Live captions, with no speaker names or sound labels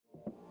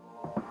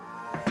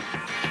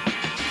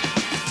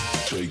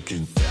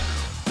taken.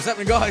 What's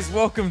happening, guys?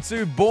 Welcome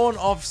to Born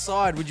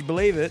Offside. Would you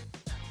believe it?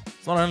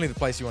 It's not only the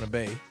place you want to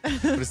be,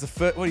 but it's the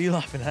first. What are you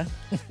laughing at?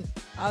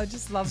 I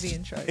just love the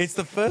intro. It's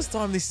the first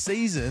time this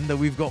season that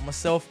we've got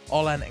myself,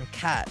 Olan, and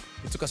Kat.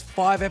 It took us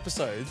 5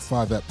 episodes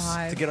 5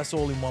 eps. to get us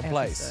all in one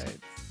place.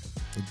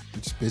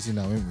 We're just busy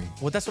now, aren't we?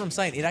 Well, that's what I'm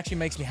saying. It actually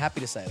makes me happy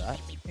to say that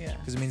Yeah.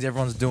 because it means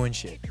everyone's doing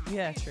shit.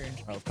 Yeah, true.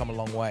 I've come a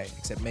long way,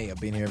 except me. I've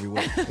been here every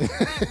week.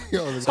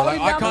 Yo, So like,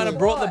 I kind of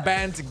brought the What?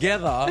 band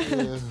together,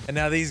 and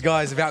now these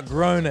guys have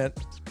outgrown it.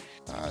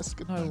 it's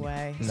good. No man.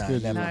 way. No,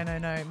 good, never.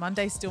 No.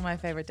 Monday's still my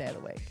favorite day of the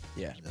week.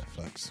 Yeah. Yeah,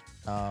 thanks.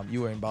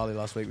 You were in Bali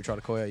last week. We tried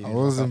to call you. You I didn't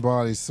was fuck in up.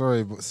 Bali.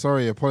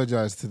 Sorry.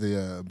 Apologise to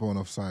the Born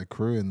Offside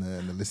crew and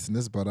the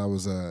listeners, but I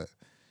was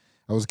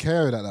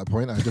KO'd at that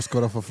point. I just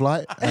got off a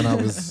flight and I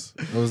was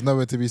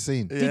nowhere to be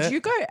seen. Yeah. Did you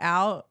go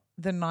out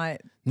the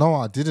night? No,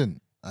 I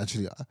didn't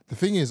actually. The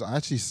thing is, I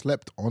actually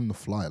slept on the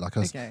flight.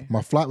 Okay.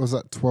 My flight was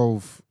at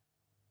 12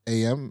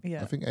 a.m.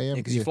 Yeah. I think a.m.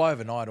 Because you fly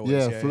overnight always.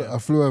 Yeah, I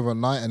flew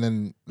overnight and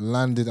then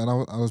landed, and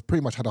I was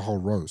pretty much had a whole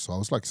row, so I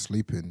was like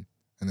sleeping,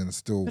 and then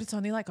still. But it's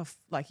only like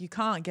you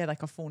can't get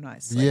like a full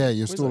night's sleep. Yeah,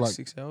 you're Was it still like like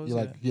 6 hours, You're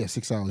yeah. like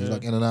 6 hours. You're Yeah.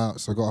 like in and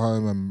out. So I got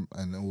home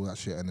and all that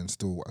shit, and then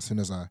still as soon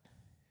as I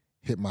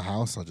hit my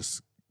house, I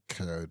just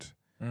KO'd.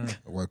 Mm.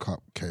 I woke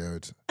up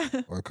KO'd.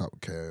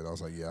 I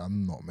was like, yeah,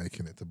 I'm not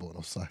making it to Born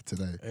Offside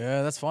today.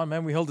 Yeah, that's fine,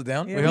 man. We held it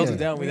down. Yeah, we held we it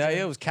did. down We without did.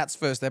 you. It was Kat's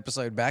first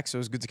episode back, so it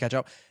was good to catch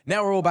up.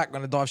 Now we're all back. We're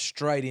going to dive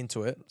straight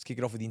into it. Let's kick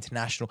it off with the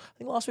international. I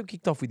think last week we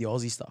kicked off with the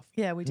Aussie stuff.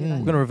 Yeah, we did. Mm. I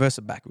We're going to reverse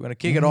it back. We're going to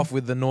kick it off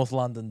with the North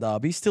London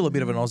derby. Still a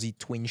bit of an Aussie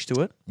twinge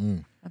to it.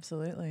 Mm.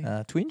 Absolutely.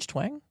 Twinge?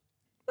 Twang?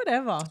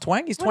 Whatever.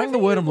 Twang? Is twang Whatever the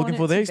word you I'm looking want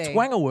for it there? to Is be.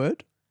 twang a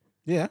word?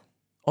 Yeah.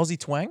 Aussie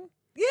twang?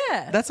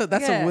 Yeah. That's a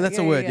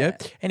word, yeah.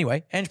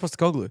 Anyway, Ange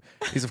Postecoglou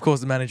is of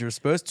course the manager of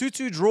Spurs.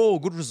 2-2 draw,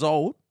 good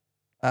result.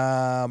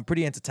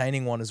 Pretty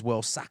entertaining one as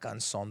well. Saka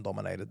and Son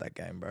dominated that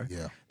game, bro.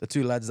 Yeah. The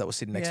two lads that were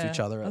sitting next to each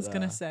other I was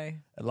going to say.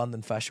 at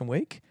London Fashion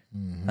Week.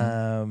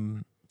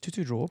 Mhm.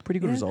 2-2 draw, pretty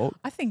good Yeah. result.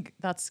 I think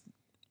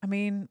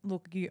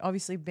look, you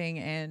obviously being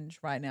Ange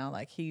right now,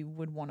 like he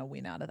would want to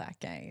win out of that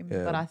game.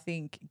 Yeah. But I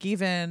think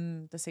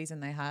given the season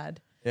they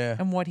had Yeah.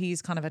 and what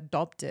he's kind of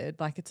adopted,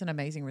 like it's an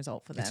amazing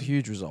result for them. It's a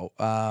huge result.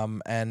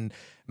 And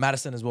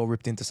Madison as well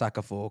ripped into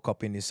Saka for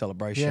copying his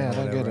celebration. Yeah, I or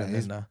don't get whatever, it. and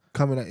He's then,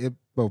 coming at it.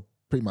 Well,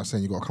 pretty much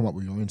saying you got to come up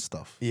with your own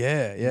stuff.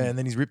 yeah. And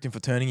then he's ripped him for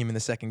turning him in the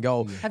second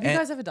goal. Have you And-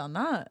 guys ever done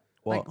that?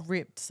 What? Like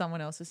ripped someone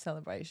else's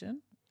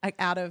celebration? Like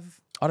out of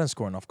I don't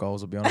score enough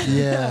goals, I'll be honest.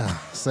 Yeah,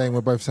 saying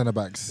we're both centre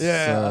backs.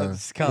 Yeah, I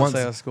just can't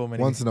say I score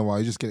many. Once in a while,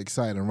 you just get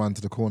excited and run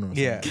to the corner. Or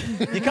something.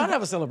 Yeah. You can't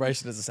have a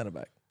celebration as a centre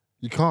back.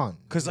 You can't.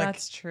 Because like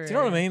that's true. do you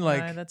know what I mean?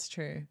 Like no, that's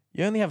true.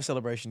 you only have a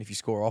celebration if you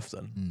score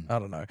often. I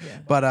don't know. Yeah.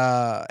 But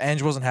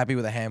Ange wasn't happy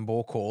with a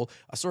handball call.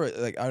 I saw it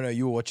like I don't know,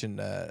 you were watching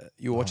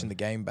the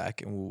game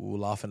back and we were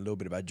laughing a little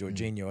bit about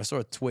Jorginho. I saw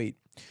a tweet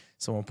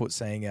someone put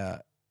saying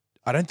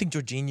I don't think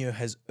Jorginho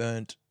has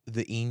earned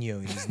the Eno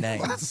in his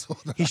name.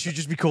 He should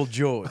just be called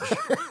George.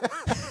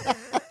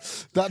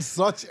 That's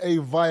such a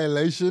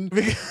violation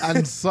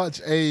and such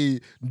a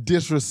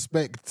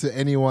disrespect to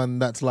anyone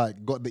that's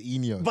like got the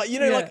Eno. But you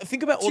know, Yeah. like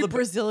think about all Two the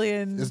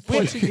Brazilian, It's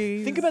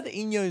Portuguese. think about the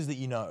Enos that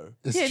you know.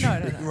 Yeah,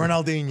 no.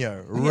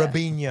 Ronaldinho,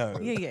 Robinho.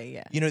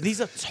 Yeah. You know,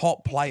 these are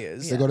top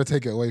players. They got to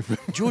take it away from.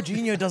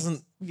 Jorginho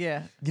doesn't,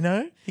 Yeah. you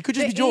know, he could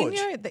just be George.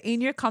 The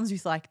Eno comes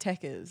with like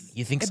techers.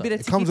 You think so? bit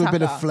of It comes with a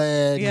bit of tiki-taka.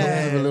 flair.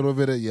 Yeah. Comes with a little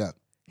bit of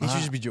He should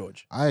just be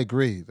George. I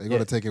agree. They got Yeah.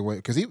 to take it away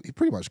because he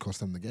pretty much cost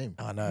them the game.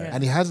 I know. Yeah.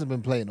 And he hasn't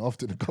been playing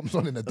often. It comes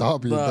on in the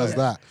derby and No. does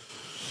that.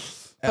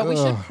 But we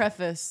should Ugh.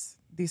 preface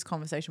this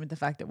conversation with the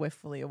fact that we're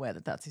fully aware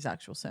that that's his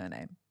actual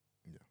surname.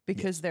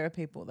 Because there are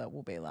people that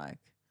will be like,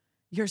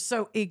 you're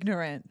so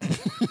ignorant.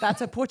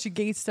 That's a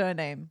Portuguese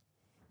surname.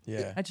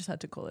 Yeah. I just had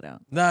to call it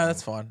out. No,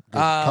 that's fine.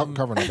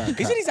 Covering it back.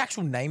 Is it his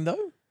actual name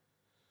though?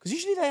 Because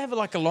usually they have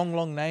like a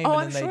long name Oh,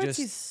 and I'm then sure they it's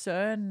just. his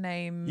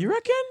surname. You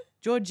reckon?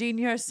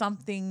 Jorginho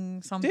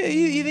something. Yeah,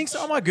 you think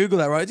so? I might Google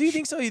that, right? Do you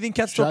think so? You think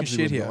Cat's talking Strategy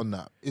shit would be here? on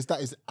that. Is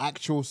that his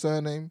actual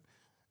surname?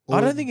 I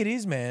Or- don't think it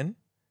is, man.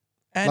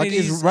 And like it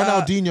is is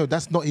Ronaldinho.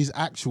 That's not his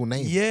actual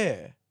name.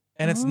 yeah,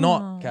 and it's Oh.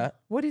 not Cat.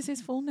 What is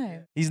his full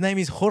name? His name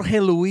is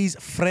Jorge Luis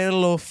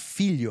Frelo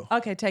Filho.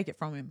 Okay, take it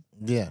from him.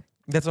 Yeah.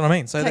 That's what I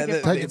mean. So Take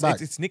it from it's, him.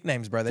 it's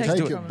nicknames, bro. They Take just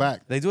Take do it it. it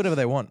back. They do whatever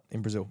they want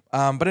in Brazil.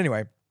 But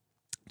anyway,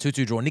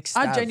 2-2 draw. Nick Stav.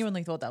 I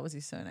genuinely thought that was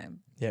his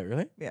surname. Yeah,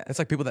 really? Yeah. It's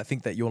like people that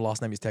think that your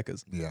last name is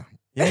Tekers. Yeah.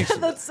 Yeah,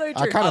 That's so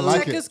true. I kinda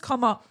like it. Checkers,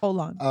 comma,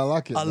 Olan. I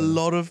like it. a though.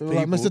 lot of They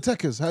people. were like, Mr.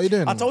 Tekers, how you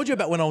doing? I told you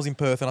about when I was in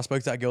Perth and I spoke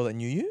to that girl that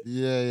knew you.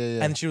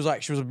 Yeah. And she was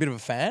like, she was a bit of a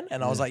fan.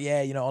 And I was like,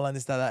 yeah, you know, Olan,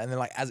 this, that. And then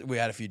like, as we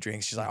had a few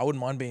drinks, she's like, I wouldn't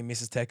mind being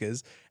Mrs.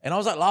 Tekers. And I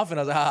was like laughing.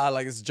 I was like,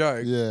 like it's a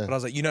joke. Yeah. But I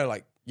was like, you know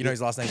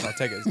his last name's not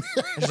Tekers. And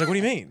she's like, what do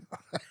you mean?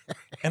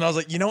 And I was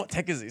like, you know what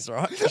Tekers is,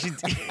 right?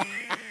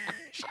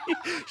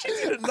 She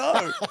didn't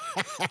know.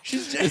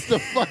 She's It's the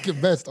fucking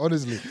best,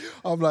 honestly.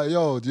 I'm like,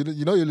 yo,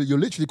 you're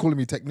literally calling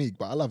me technique,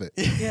 but I love it.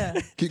 Yeah.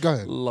 Keep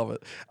going. Love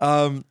it.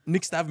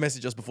 Nick Stav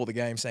messaged us before the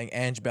game saying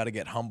Ange about to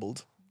get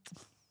humbled.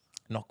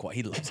 Not quite.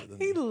 He loves it.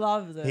 doesn't He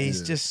loves it.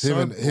 He's just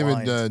him so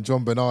blind. and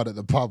John Bernard at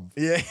the pub.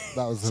 Yeah.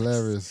 That was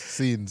hilarious This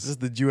scenes. is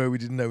the duo we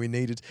didn't know we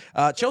needed.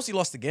 Chelsea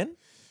lost again.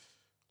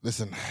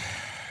 Listen,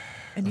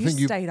 and I you think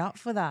you- stayed up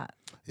for that.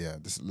 yeah,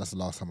 that's the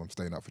last time I'm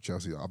staying up for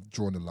Chelsea. I've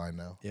drawn the line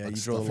now. Yeah, Like,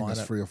 you draw the I think line there's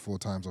at- 3 or 4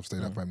 times I've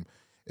stayed up, and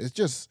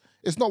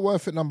it's not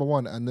worth it. Number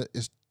one, and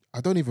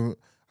I don't even.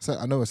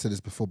 I know I said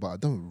this before, but I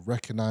don't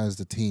recognize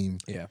the team.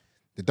 Yeah.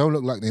 They don't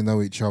look like they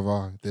know each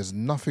other. There's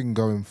nothing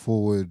going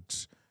forward.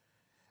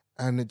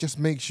 And it just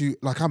makes you,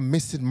 like, I'm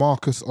missing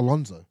Marcus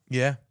Alonso.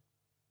 Yeah.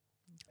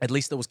 At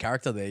least there was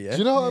character there, yeah? Do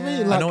you know what I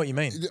mean? Yeah. I know what you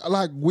mean.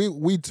 Like,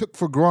 we took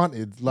for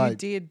granted, You like,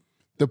 did.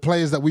 the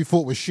players that we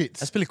thought were shit.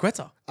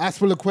 Aspilicueta.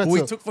 Aspilicueta.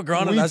 We took for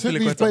granted We took these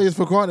Aspilicueta. players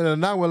for granted, and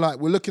now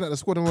we're looking at the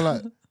squad and we're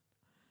like,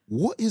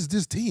 what is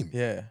this team?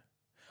 Yeah.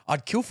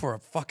 I'd kill for a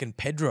fucking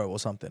Pedro or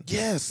something.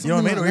 Yes. You know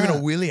what I mean? Or even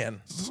a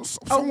William. Willian.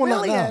 Someone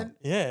like that.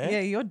 Yeah. Yeah,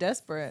 you're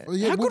desperate. Well,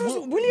 yeah, How good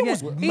was William? Yeah,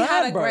 Was he mad,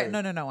 had a bro. great.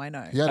 No, I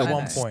know. He had I at know.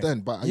 one point.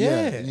 point, but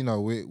Yeah. yeah, you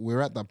know,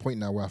 we're at that point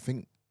now where I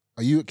think,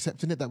 are you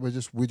accepting it that we're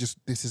just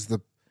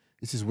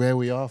this is where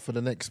we are for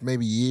the next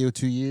maybe year or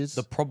 2 years?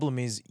 The problem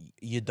is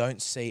you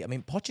don't see. I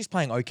mean, Poch is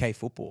playing okay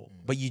football,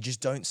 but you just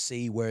don't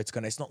see where it's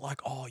going to. It's not like,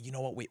 oh, you know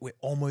what? We're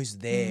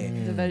almost there.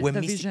 We're The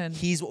missing. vision.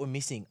 Here's what we're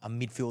missing: a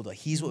midfielder.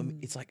 Here's what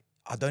it's like.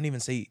 I don't even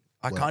see.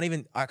 I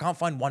can't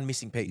find one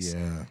missing piece.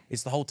 Yeah.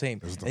 It's the whole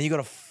team. And you got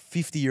a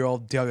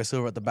 50-year-old Thiago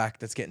Silva at the back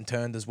that's getting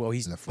turned as well.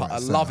 Left, right, I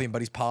centre. love him,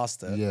 but he's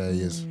past it. Yeah,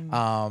 he is.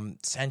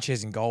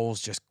 Sanchez in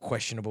goals just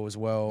questionable as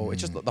well. It's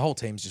just the whole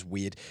team's just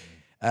weird.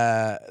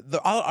 I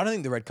don't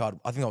think the red card.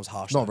 I think that was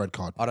harsh. Not though. red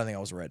card. I don't think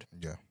I was red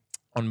Yeah.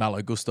 on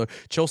Malo Gusto.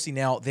 Chelsea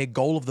now, their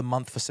goal of the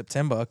month for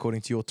September,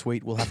 according to your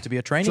tweet, will have to be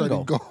a training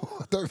Training goal. goal.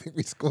 I don't think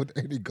we scored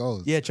any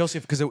goals. Yeah, Chelsea,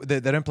 because they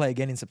don't play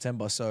again in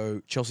September,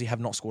 so Chelsea have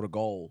not scored a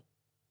goal.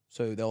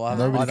 So they'll have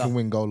Nobody either can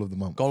win goal of the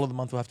month. goal of the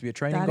month will have to be a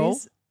training That goal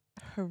is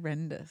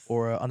horrendous.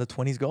 or a under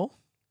 20s goal.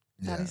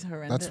 That is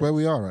horrendous. That's where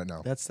we are right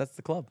now. That's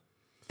the club.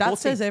 That 14th.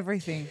 says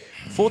everything.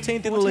 14th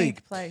in the 14th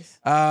league. place.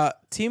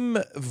 Tim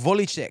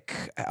Volicek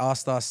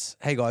asked us,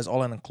 hey guys,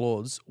 Olan and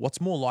Claudes, what's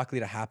more likely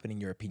to happen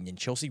in your opinion?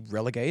 Chelsea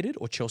relegated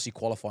or Chelsea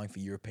qualifying for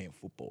European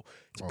football?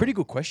 It's a pretty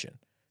good question.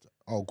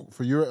 Oh,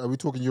 for Europe, are we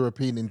talking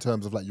European in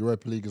terms of like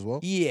Europa League as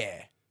well?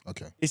 Yeah.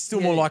 Okay. It's still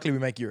Yeah. more likely we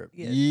make Europe.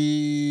 Yeah.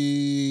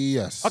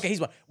 Yes. Okay, here's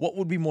one. What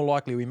would be more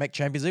likely? We make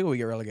Champions League or we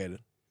get relegated?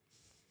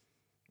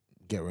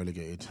 Get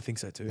relegated I think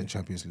so too. in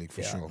Champions League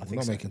for Yeah, sure. I We're think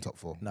not so. making top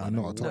 4. No, We're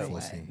no not a top way. 4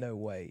 way. team. No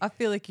way. I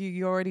feel like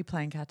you're already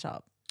playing catch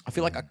up. I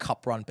feel like a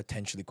cup run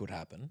potentially could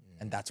happen,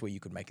 and that's where you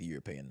could make a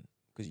European.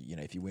 Because, you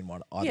know, if you win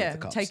one, either Yeah, of the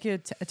cups. take your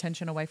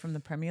attention away from the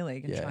Premier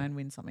League and Yeah. try and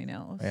win something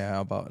else.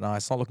 Yeah, but no,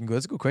 it's not looking good.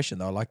 It's a good question,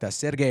 though. I like that.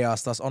 Sergey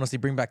asked us, honestly,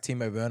 bring back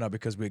Timo Werner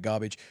because we're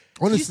garbage.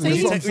 Honestly,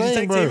 see- that's what I'm Would you take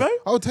saying, bro. Timo?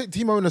 I would take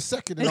Timo in a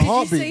second, in And a did you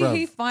heartbeat, see bro.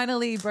 he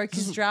finally broke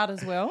his drought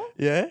as well?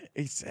 Yeah?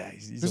 He's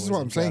This is what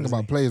I'm saying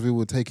about players we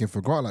were taking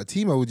for granted. Like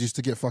Timo would used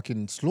to get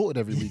fucking slaughtered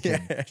every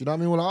weekend. Yeah. Do you know what I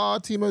mean? We're like, oh,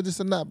 Timo, this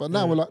and that. But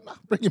now we're like, nah,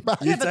 bring him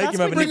back. You but take that's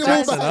him over when Nick you Bring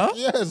him guys- Jackson, back. huh?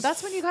 Yes.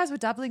 That's when you guys were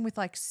dabbling with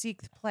like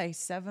 6th place,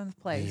 7th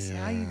place.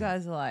 Now you Yeah.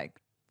 guys are like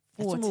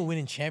That's when 4th. we're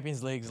winning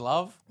Champions Leagues,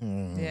 love.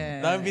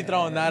 Yeah. Don't be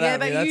throwing that yeah, at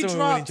me. but That's you when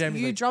we're winning dropped,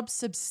 Champions you League. dropped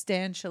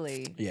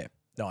substantially. Yeah.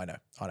 No, I know.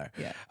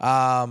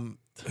 Yeah.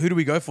 Who do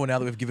we go for now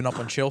that we've given up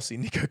on Chelsea?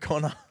 Nico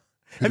Connor.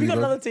 Have do you we got go?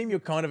 another team you're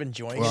kind of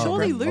enjoying? Well,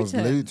 Surely I was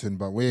Luton. Luton,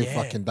 but we're Yeah.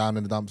 fucking down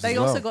in the dumps They as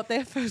well. also got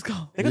their first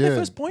goal. They got their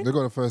first point? They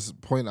got the first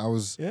point.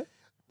 Yeah.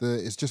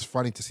 It's just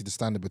funny to see the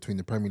standard between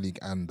the Premier League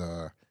and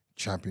the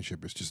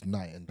Championship. It's just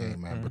night and day,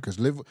 man. Because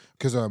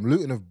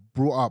Luton have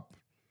brought up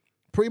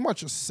pretty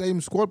much the same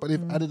squad, but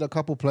they've added a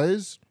couple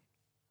players,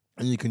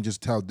 and you can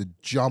just tell the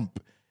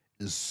jump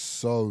is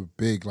so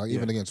big. Like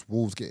even against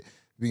Wolves,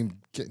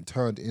 getting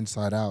turned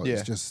inside out. Yeah.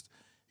 It's just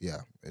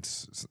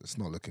it's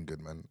not looking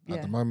good, man. At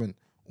Yeah. the moment,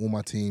 all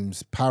my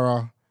teams,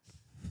 Para.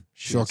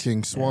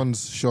 Shocking,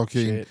 Swans,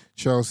 shocking, Shit.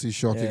 Chelsea,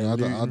 shocking. Yeah,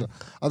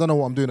 I don't know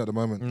what I'm doing at the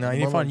moment. No, At the you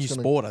need to moment, find I'm a new just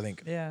gonna- sport, I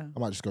think. Yeah. I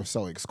might just go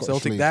Celtic, Scottish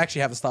Celtic, League. they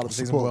actually have the start of the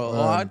season Support,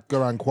 well.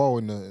 Goran Qual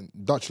in the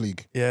Dutch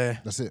league. Yeah.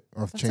 That's it.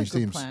 I've That's changed a good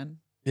teams. plan.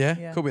 Yeah,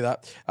 Yeah. could be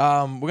that.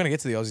 We're going to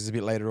get to the Aussies a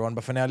bit later on,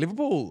 but for now,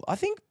 Liverpool, I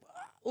think,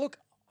 look,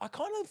 I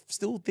kind of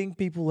still think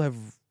people are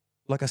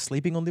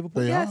sleeping on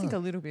Liverpool. They Yeah, I are. think a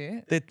little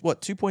bit. They're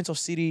 2 points off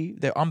City.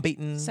 They're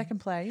unbeaten. Second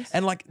place.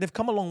 And like they've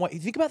come a long way.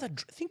 Think about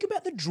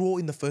the draw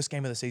in the first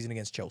game of the season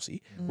against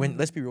Chelsea. When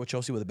let's be real,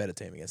 Chelsea were the better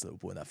team against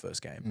Liverpool in that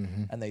first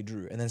game, and they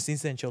drew. And then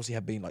since then, Chelsea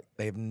have been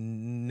they have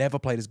never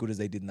played as good as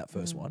they did in that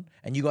first one.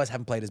 And you guys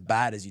haven't played as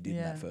bad as you did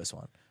in that Yeah. first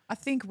one. I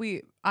think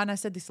and I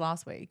said this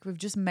last week, we've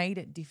just made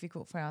it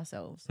difficult for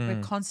ourselves.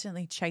 We're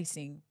constantly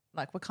chasing,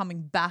 like we're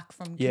coming back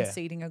from Yeah.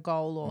 conceding a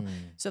goal or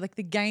so like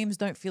the games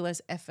don't feel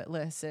as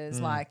effortless as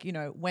like, you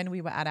know, when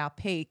we were at our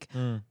peak,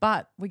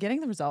 but we're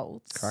getting the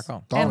results. Crack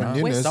on. Darwin And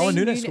Núñez. we're Darwin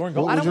seeing Núñez Núñez- scoring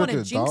goals. I don't What want to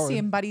was your jinx Darwin?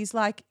 him, but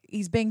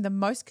he's being the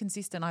most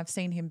consistent I've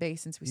seen him be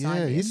since we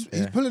signed Yeah, him. he's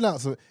pulling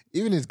out some.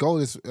 Even his goal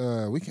this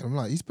weekend, I'm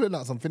like, he's pulling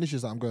out some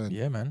finishes that I'm going.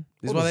 Yeah, man.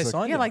 This is Hold why on they a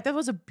signed Yeah, him. like that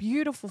was a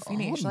beautiful hold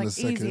finish, on a like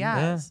second. easy Yeah.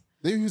 as.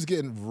 He was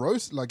getting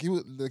roast, like he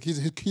was like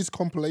his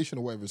compilation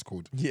or whatever it's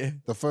called. yeah.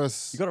 The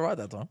first You got it right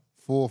that time.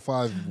 4 or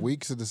 5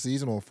 weeks of the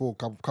season or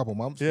couple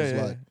months was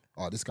Yeah. like,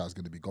 oh, this guy's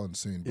going to be gone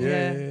soon. But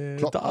Yeah.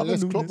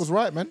 Klopp was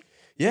right, man.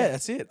 Yeah,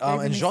 that's it. Gave him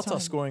And his Jota time.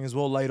 scoring as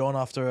well late on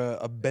after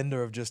a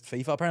bender of just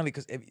FIFA. Apparently,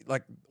 because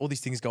like all these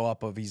things go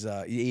up of his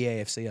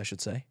EAFC, I should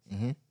say,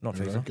 not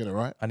FIFA. Get it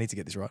right. I need to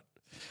get this right.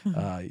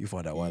 You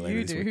find out why You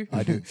later this do. week.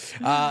 I do.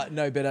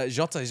 No, but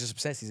Jota is just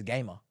obsessed. He's a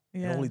gamer.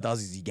 And Yeah. all he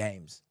does is he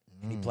games.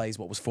 And he plays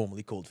what was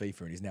formerly called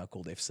FIFA and is now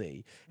called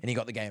FC. And he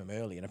got the game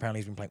early. And apparently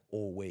he's been playing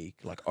all week,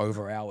 like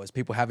over hours.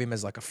 People have him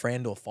as like a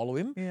friend or follow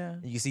him. Yeah.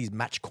 And you see his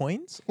match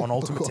coins on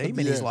Ultimate Team.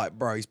 And he's yeah. like,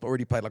 bro, he's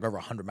already played like over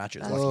 100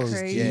 matches. That's Like,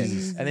 crazy.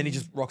 yeah. And then he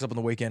just rocks up on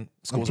the weekend,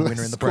 scores a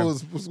winner in the Prem.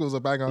 Scores a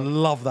banger.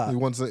 Love that. He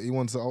wants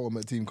the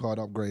Ultimate Team card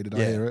upgraded.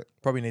 Yeah. I hear it.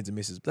 Probably needs a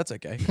misses, but that's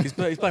okay. He's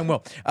playing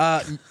well.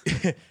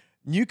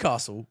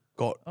 Newcastle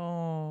got,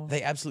 Oh.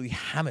 they absolutely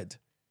hammered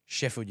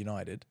Sheffield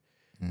United.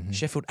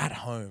 Sheffield at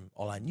home,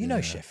 Olan. You know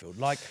Sheffield.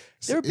 Like,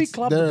 they're a big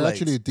club. They're the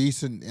actually Blades.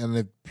 decent and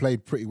they've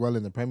played pretty well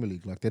in the Premier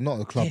League. Like, they're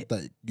not a club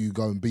that you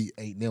go and beat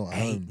 8-0 at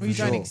home. Well, you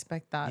for don't sure.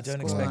 expect that. You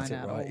don't scoreline expect it,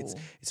 at right? all.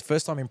 It's the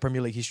first time in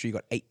Premier League history you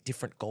got 8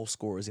 different goal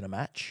scorers in a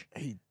match.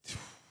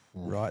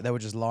 Right? They were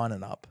just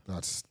lining up.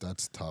 That's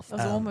tough. That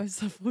was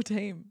almost a full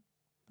team.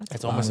 That's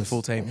It's almost a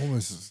full team.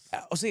 Almost.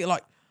 I see,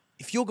 like,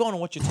 if you're going to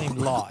watch your team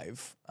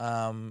live,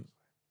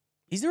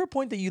 is there a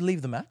point that you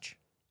leave the match?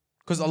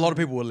 Because a lot of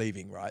people were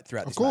leaving, right,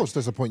 throughout Of this course, match.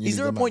 there's a point you Is leave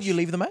there a the point match. you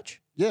leave the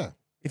match? Yeah.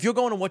 If you're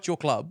going to watch your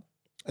club,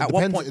 It at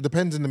depends, what point? It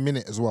depends in the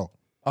minute as well.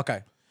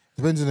 Okay.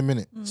 Depends in the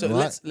minute. So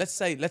right? let's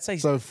say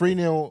So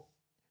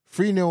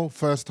 3-0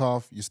 first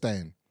half, you're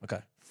staying. okay.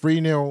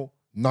 3-0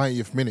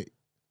 90th minute,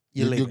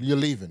 You're leaving. You're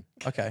leaving.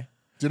 Okay.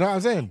 Do you know what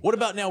I'm saying? What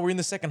about now we're in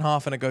the second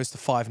half and it goes to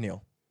 5-0?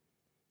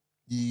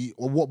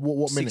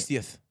 What minute?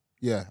 60th.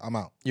 Yeah, I'm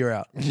out. You're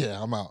out.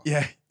 Yeah, I'm out.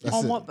 Yeah. That's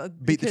On it. what? Beat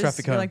the because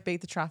traffic you're home. Like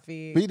beat the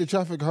traffic. Beat the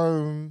traffic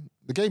home.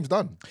 The game's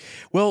done.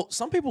 Well,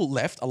 some people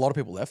left. A lot of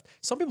people left.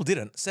 Some people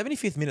didn't.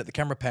 75th minute, the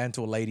camera panned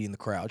to a lady in the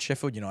crowd.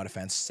 Sheffield United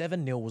fan.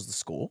 7-0 was the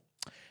score.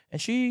 And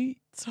she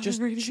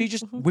reading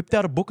just a book. whipped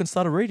out a book and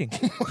started reading.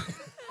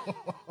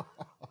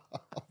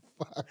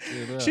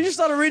 She just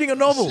started reading a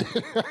novel.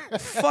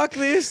 Fuck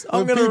this.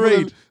 I'm going to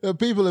read. The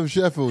people of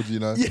Sheffield, you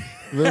know.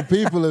 The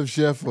people of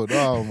Sheffield.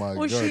 Oh, my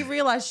Well, God. she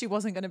realized she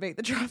wasn't going to beat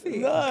the traffic.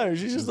 No,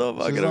 she just thought,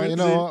 She's fucking like, you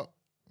know what?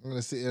 I'm going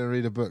to sit here and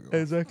read a book.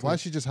 Exactly. Why don't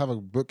she just have a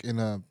book in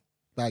her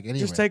bag anyway?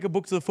 Just take a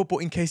book to the football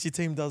in case your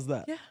team does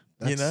that. Yeah.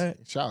 You know?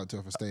 Shout out to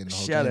her for staying the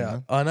whole Shout game, out.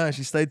 man. I know.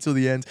 She stayed till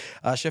the end.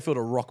 Sheffield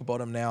are rock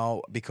bottom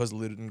now because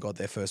Luton got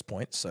their first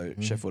point. So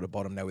Sheffield are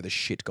bottom now with a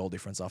shit goal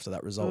difference after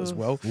that result as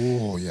well.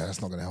 Oh, yeah,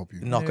 that's not going to help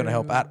you. Not going to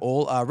help at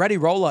all. Raddy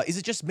Roller, is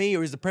it just me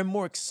or is the Prem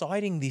more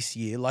exciting this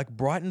year? Like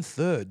Brighton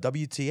third,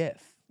 WTF,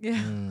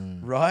 Yeah.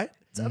 right?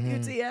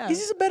 WTF. Is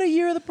this a better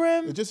year of the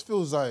Prem? It just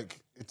feels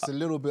like it's a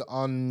little bit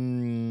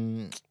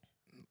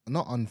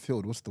not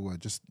unfilled. What's the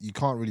word? Just you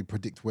can't really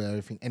predict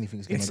where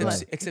anything's going to go.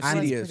 Except And-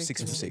 City Less of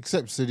 6 for 6.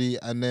 Except City,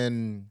 and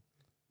then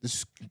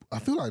this. I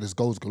feel like there's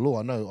goals galore.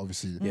 I know,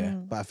 obviously, Yeah.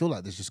 but I feel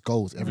like there's just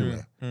goals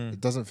everywhere. It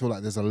doesn't feel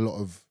like there's a lot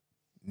of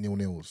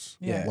 0-0s.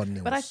 Yeah.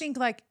 1-0s. But I think,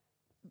 like,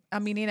 I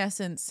mean, in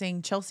essence,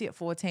 seeing Chelsea at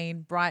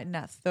 14, Brighton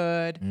at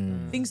third,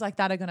 things like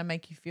that are going to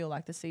make you feel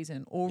like the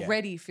season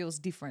already feels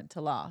different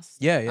to last.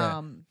 Yeah,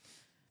 yeah.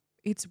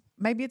 It's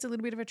maybe it's a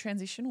little bit of a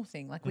transitional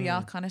thing. Like we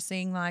are kind of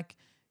seeing, like,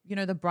 you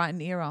know, the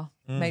Brighton era.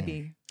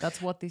 Maybe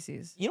that's what this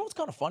is. You know what's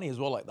kind of funny as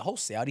well? Like the whole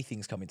Saudi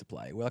thing's come into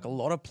play where like a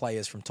lot of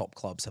players from top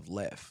clubs have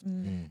left.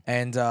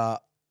 And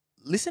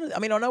listen, I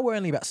mean, I know we're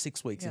only about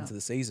 6 weeks into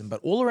the season, but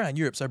all around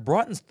Europe, so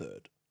Brighton's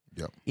third.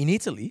 Yep. In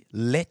Italy,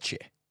 Lecce.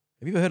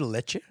 Have you ever heard of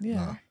Lecce?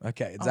 Yeah.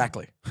 Okay,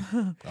 exactly.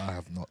 I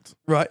have not.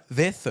 Right,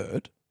 they're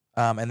third,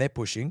 and they're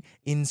pushing.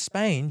 In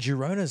Spain,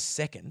 Girona's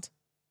second.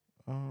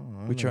 Oh,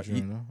 Which know are-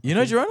 Girona. you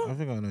know I think- Girona? I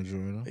think I know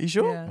Girona. Are you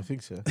sure? Yeah. I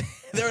think so.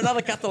 They're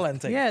another Catalan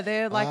team. Yeah,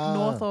 they're like Ah.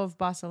 north of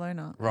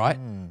Barcelona. Right?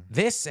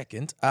 They're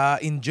second.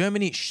 In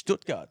Germany,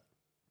 Stuttgart.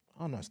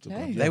 Oh, no, still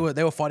Okay. good.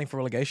 They were fighting for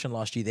relegation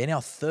last year. They're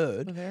now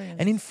third. Bavarians.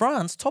 And in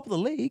France, top of the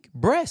league,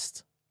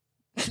 Brest.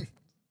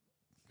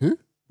 Who?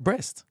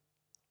 Brest.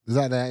 Is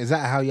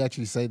that how you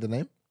actually say the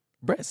name?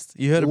 Brest.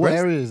 You heard of What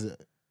Brest? area is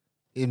it?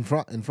 In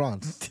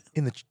France?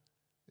 In the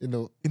In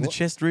the in the what?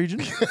 chest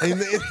region.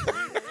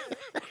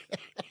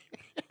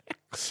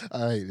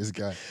 I hate this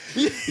guy.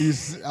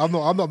 I'm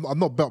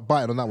not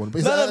biting on that one. But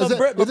is No, that, no, is but that,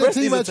 Bre- is but Brest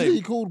that team is a actually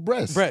team. called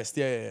Brest? Brest.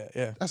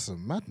 Yeah. That's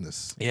some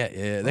madness. Yeah.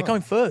 They're Oh.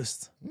 going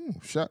first.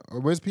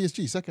 Where's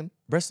PSG? Second?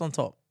 Brest on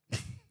top.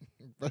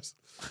 Brest.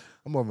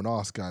 I'm more of an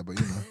arse guy, but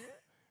you know,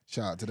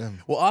 shout out to them.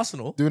 Well,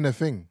 Arsenal. Doing their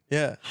thing.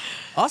 Yeah.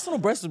 Arsenal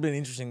Brest would be an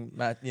interesting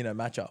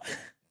matchup.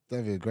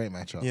 That'd be a great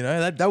matchup. You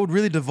know, that would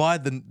really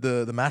divide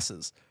the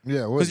masses.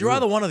 Yeah. Because you're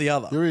either one or the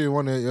other. You're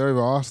either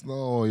Arsenal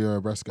or you're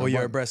a Brest guy. Or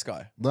you're a But- Brest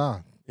guy. Nah.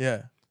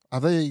 Yeah.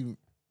 Have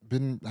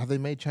they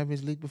made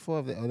Champions League before?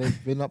 Have they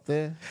been up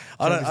there?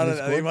 I don't Champions League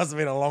know. It squad? must have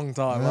been a long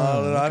time. Yeah, I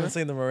don't know. I okay. haven't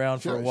seen them around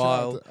for a Shout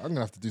while. out to- I'm gonna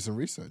have to do some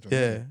research. On Yeah.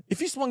 that.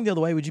 If you swung the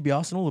other way, would you be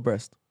Arsenal or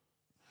Brest?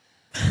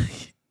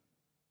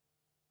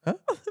 What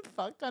the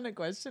fuck kind of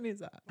question is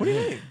that? What do you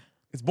mean?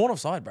 It's born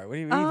offside, bro. What do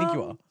you think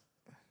you are?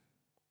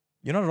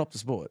 You're not an Opta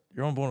Sport.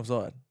 You're on Born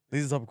Offside.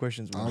 These are the type of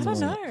questions. I don't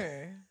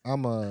know.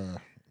 I'm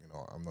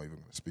I'm not even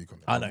going to speak on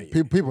it. I know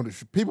you.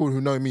 People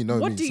who know me know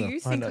me. What do so you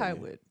think I you.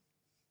 would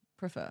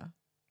prefer?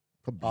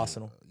 probably,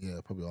 Arsenal.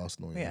 Probably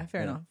Arsenal. Yeah,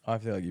 fair enough. I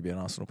feel like you'd be an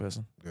Arsenal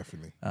person,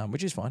 Definitely.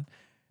 which is fine.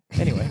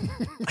 Anyway,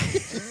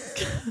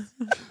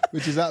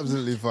 Which is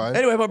absolutely fine.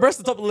 but Brest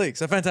the top of the league,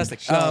 so fantastic.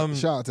 Shout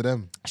out to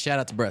them. Shout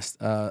out to Brest,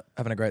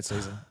 having a great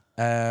season.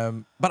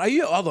 But are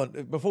you? Hold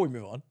on, before we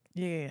move on,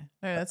 Yeah.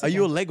 No, that's are okay.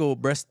 you a leg or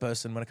breast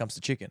person when it comes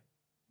to chicken?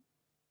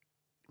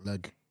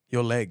 Leg.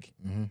 Your leg.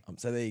 Mm-hmm.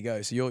 So there you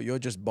go. So you're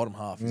just bottom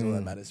half is all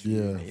that matters for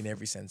you in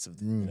every sense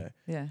of you know.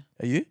 Yeah.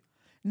 Are you?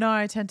 No,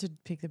 I tend to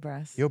pick the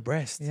breast. You're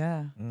breast.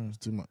 Yeah. It's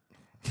too much.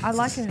 I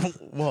like it.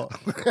 What?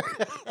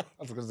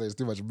 I was going to say it's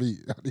too much meat.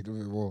 I need a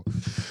bit more.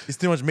 It's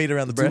too much meat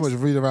around the breast. Too much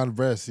meat around the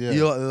breast, yeah.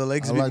 You like the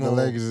legs a I bit like more. the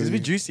legs. It's a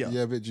bit juicier.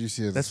 Yeah, a bit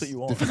juicier. That's what you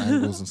want. Different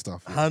angles and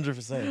stuff. Yeah.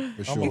 100%.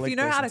 For sure. If you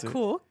know how to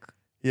cook,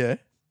 Yeah.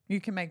 you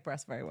can make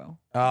breast very well.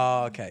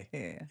 Oh, okay.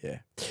 Yeah. Yeah.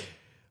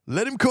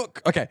 Let him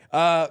cook. Okay.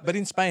 But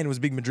in Spain, it was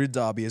a big Madrid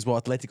derby as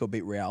well. Atletico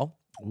beat Real.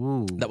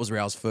 Ooh. That was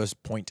Real's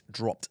first point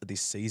dropped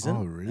this season.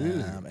 Oh, really?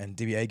 And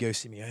Diego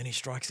Simeone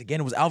strikes again.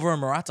 It was Alvaro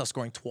Morata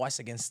scoring twice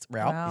against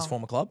Real, his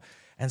former club,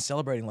 and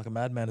celebrating like a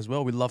madman as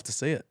well. We'd love to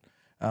see it,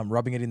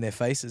 rubbing it in their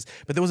faces.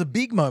 But there was a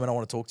big moment I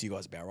want to talk to you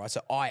guys about, right?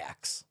 So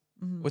Ajax.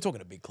 We're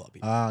talking a big club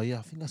here. Yeah,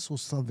 I think I saw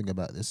something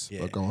about this.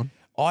 Yeah. But go on.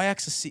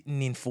 Ajax are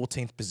sitting in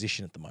 14th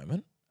position at the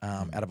moment,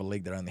 out of a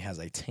league that only has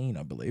 18,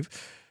 I believe.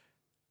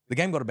 The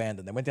game got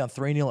abandoned. They went down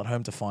 3-0 at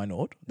home to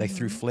Feyenoord. They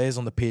threw flares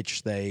on the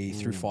pitch. They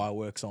threw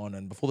fireworks on.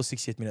 And before the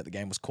 60th minute, the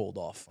game was called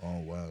off. Oh,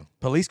 wow.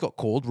 Police got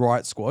called,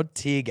 riot squad,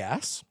 tear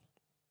gas.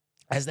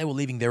 As they were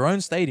leaving their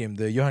own stadium,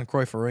 the Johan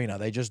Cruyff Arena,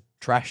 they just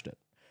trashed it.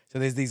 So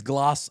there's these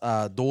glass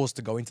doors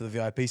to go into the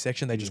VIP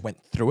section. They just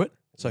went through it.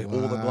 So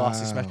all the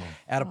glass is smashed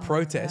out of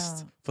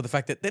protest for the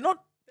fact that they're not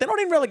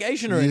in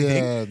relegation or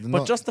anything,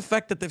 but just the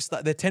fact that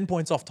they're 10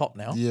 points off top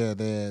now. Yeah,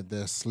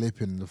 they're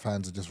slipping. The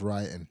fans are just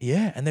rioting.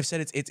 Yeah, and they've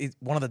said it's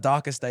one of the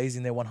darkest days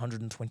in their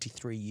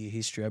 123-year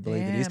history, I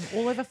believe it is.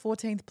 All over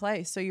 14th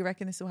place. So you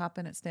reckon this will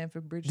happen at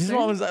Stamford Bridge This is soon?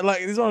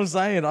 what I'm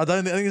saying. I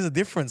think there's a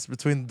difference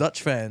between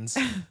Dutch fans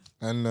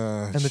And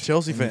the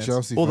Chelsea fans.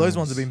 All those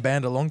ones have been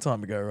banned a long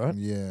time ago, right?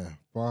 Yeah,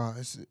 but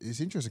it's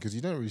interesting because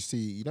you don't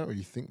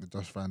really think the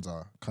Dutch fans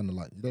are kind of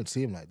like, you don't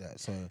see them like that.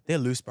 So They're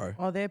loose, bro.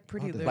 Oh, they're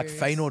pretty loose. Like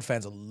Feyenoord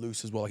fans are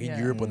loose as well. Like in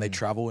Europe when they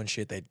travel and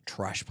shit, they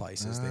trash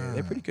places.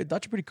 They're pretty good.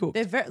 Dutch are pretty cool.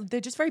 They're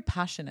just very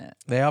passionate.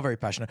 They are very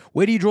passionate.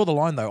 Where do you draw the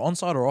line though?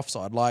 Onside or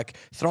offside? Like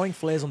throwing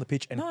flares on the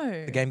pitch and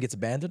No. the game gets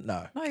abandoned?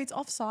 No. No, it's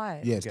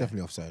offside. yeah, it's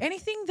definitely offside.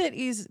 Anything that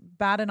is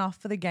bad enough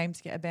for the game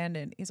to get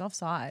abandoned is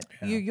offside.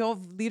 You're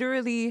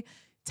literally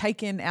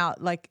taken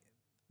out like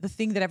the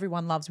thing that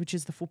everyone loves, which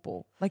is the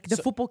football. Like the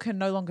football can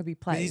no longer be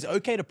But played. it's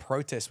okay to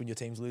protest when your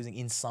team's losing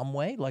in some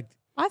way. Like,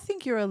 I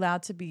think you're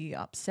allowed to be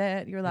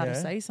upset. You're allowed to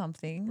Yeah. say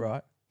something.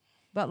 right.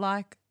 But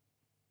like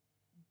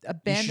Should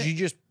abandon. you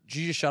just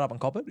shut up and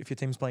cop it if your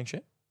team's playing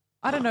shit?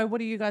 I don't know. What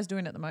are you guys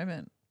doing at the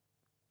moment?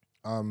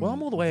 Well,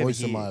 I'm all the way over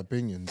voicing here. my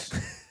opinions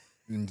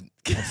on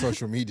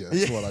social media.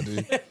 That's what I do.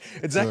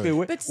 Exactly.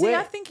 So- But see,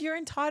 I think you're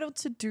entitled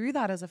to do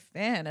that as a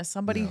fan, as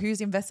somebody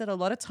who's invested a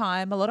lot of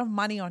time, a lot of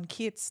money on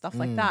kits, stuff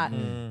like that.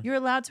 You're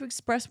allowed to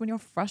express when you're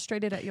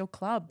frustrated at your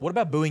club. What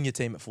about booing your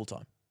team at full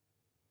time?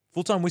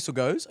 Full time whistle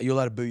goes. Are you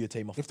allowed to boo your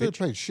team off If the they pitch?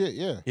 played shit,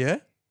 yeah. Yeah.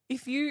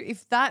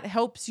 If that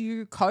helps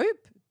you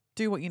cope,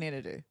 do what you need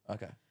to do.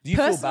 Okay. Do you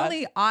feel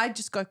Personally, bad? I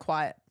just go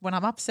quiet. When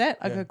I'm upset,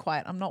 I Yeah. go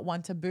quiet. I'm not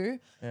one to boo.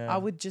 Yeah. I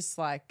would just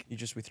You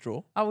just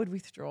withdraw. I would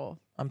withdraw.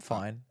 I'm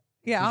fine.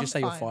 Yeah, You I'm just say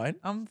you're fine?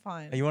 I'm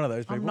fine. Are you one of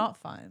those people? I'm not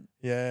fine.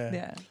 Yeah.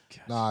 Yeah.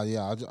 Nah,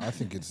 yeah. I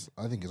think it's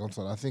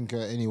onside. I think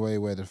any way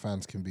where the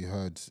fans can be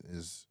heard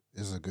is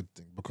a good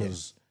thing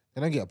because they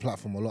don't get a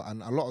platform a lot,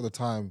 and a lot of the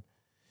time,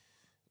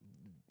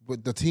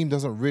 but the team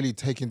doesn't really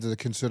take into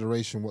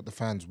consideration what the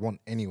fans want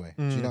anyway.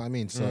 Do you know what I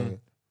mean? So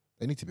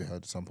they need to be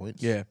heard at some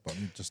points. Yeah. but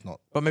just not.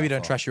 But maybe that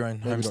don't far. trash your own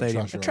Maybe home don't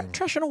stadium. trash your own.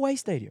 Trash an away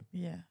stadium.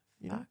 Yeah.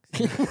 know?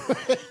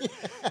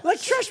 Facts.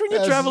 Like trash when you're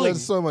That's- traveling.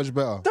 That's so much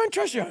better. Don't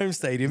trash your home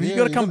stadium. Yeah, You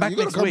got to come back You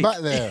got next to come week. back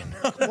there.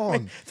 Come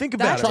on. Think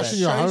That about Trashing it.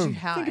 your shows home. you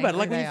how Think about it.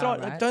 Like when angry you they throw, are,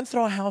 like, right? don't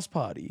throw a house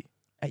party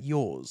at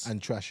yours.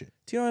 And trash it.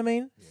 Do you know what I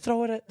mean?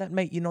 Throw it at that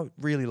mate you don't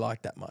really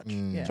like that much.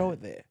 Yeah. Throw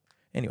it there.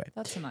 Anyway,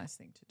 That's a nice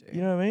thing to do.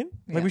 you know what I mean?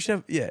 Like Yeah. we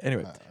should have.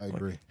 Anyway, I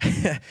agree.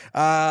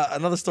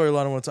 another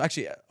storyline I want to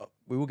actually.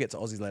 We will get to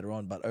Aussies later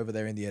on, but over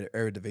there in the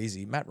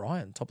Eredivisie, Matt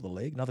Ryan, top of the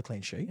league, another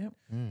clean sheet. Yep.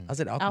 I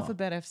said Alkmaar.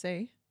 Alphabet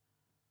FC.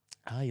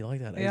 Ah, you like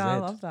that? Yeah, I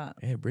AZ. love that.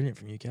 Yeah, brilliant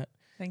from you, Kat.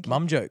 Thank you.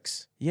 Mum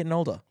jokes. You're getting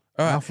older.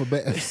 All right.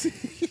 Alphabet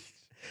FC.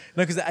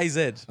 No, because the AZ.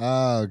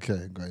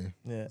 Okay, got you.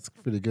 Yeah. It's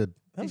pretty good.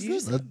 Did you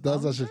just say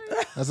That's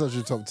mum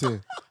actually top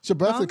tier. It's your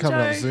birthday Mum coming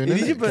up joke. soon. It isn't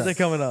is your it, birthday Kat?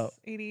 coming up.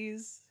 It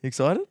is. You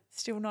excited?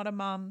 Still not a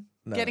mum.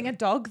 No. Getting a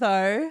dog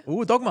though.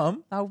 Ooh, dog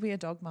mum. That will be a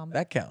dog mum.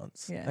 That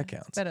counts. Yeah. That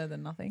counts. Better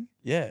than nothing.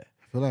 Yeah.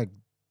 I feel like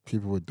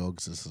people with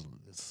dogs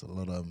it's a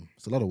lot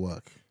of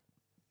work.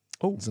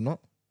 Oh. Is it not?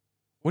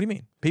 What do you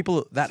mean?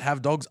 People that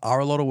have dogs are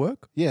a lot of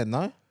work? Yeah,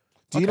 no.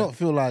 Do you Okay. not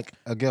feel like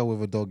a girl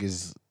with a dog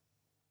is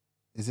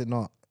Is it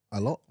not a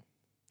lot?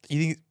 You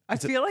think? I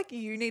feel like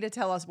you need to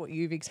tell us what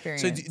you've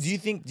experienced. So do you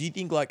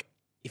think like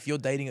if you're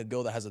dating a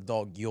girl that has a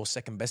dog, you're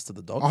second best to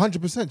the dog?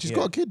 100%. She's Yeah.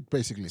 got a kid,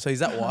 basically. So is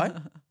that why?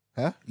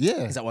 Huh?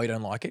 Yeah. Is that why you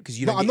don't like it? Because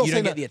you No, don't, I'm not you don't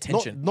saying get that- the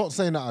attention. Not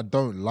saying that I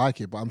don't like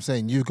it, but I'm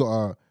saying you've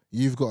got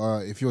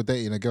to, if you're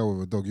dating a girl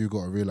with a dog, you've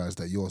got to realize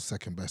that you're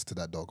second best to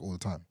that dog all the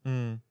time.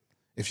 Mm.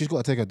 If she's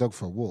got to take her dog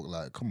for a walk,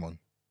 like, come on.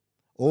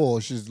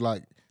 Or she's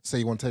like, say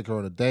you want to take her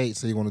on a date,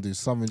 say you want to do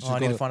something. Oh, I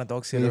need to find a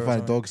dog you sitter. need to or find a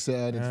something. dog sitter,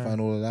 you need to find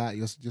all of that.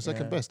 You're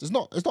second Yeah. best. It's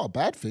not a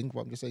bad thing,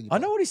 but I'm just saying. I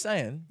know what he's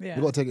saying. yeah.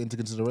 You've got to take it into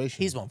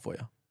consideration. Here's one for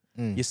you.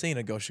 Mm. You're seeing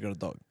a girl, she got a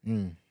dog.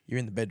 Mm. You're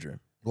in the bedroom,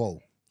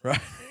 Whoa. right?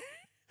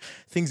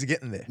 Things are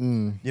getting there.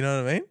 Mm. You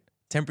know what I mean?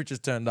 Temperature's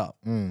turned up.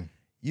 Mm.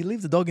 You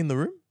leave the dog in the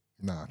room.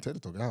 Nah, take the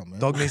dog out, man.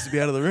 Dog needs to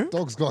be out of the room.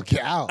 Dog's got to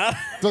get out.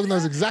 Dog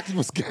knows exactly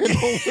what's going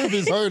on with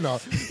his owner.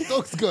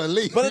 Dog's got to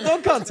leave. But the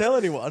dog can't tell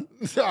anyone.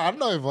 I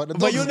know, but the But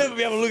dog's- you'll never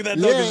be able to look at that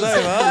dog and say,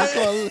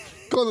 exactly. right?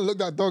 Got to look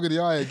that dog in the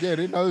eye again.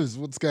 It knows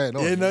what's going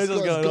on. Yeah, it knows It's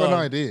what's got, going It's got on. an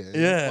idea.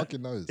 Yeah. It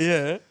fucking knows.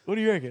 Yeah. What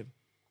do you reckon?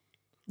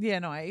 Yeah,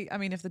 no, I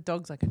mean, if the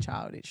dog's like a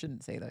child, it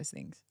shouldn't see those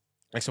things.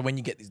 Like, so when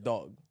you get this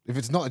dog, If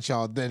it's not a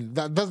child, then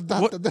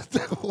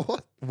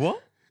what?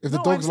 what? If the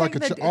No, dog's I'm like a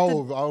saying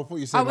child, that I thought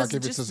you I saying was like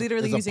if just it's a,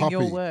 literally it's a using puppy.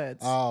 your words.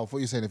 Oh, I thought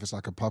you saying if it's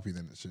like a puppy,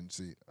 then it shouldn't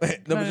see. No,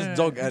 but just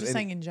dog. I'm just and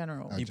saying in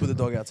general. you put the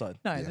dog outside.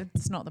 No, Yeah.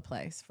 that's not the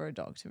place for a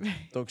dog to be.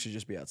 Dog should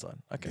just be outside.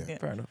 Okay, Yeah.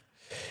 fair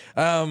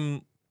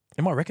enough.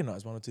 It might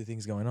recognise one or two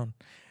things going on.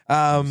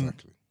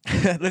 Exactly.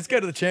 Let's go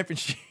to the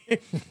championship.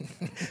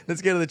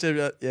 Let's go to the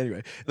championship. Yeah,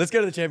 anyway, let's go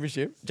to the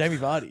championship. Jamie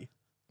Vardy,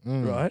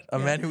 right? A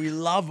man who we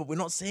love, but we're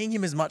not seeing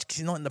him as much because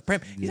he's not in the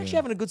Prem. He's actually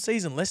having a good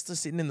season. Leicester's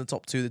sitting in the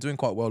top two. They're doing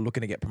quite well,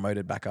 looking to get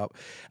promoted back up.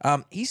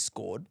 He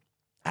scored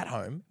at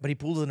home, but he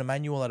pulled an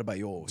Emmanuel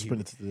Adebayor.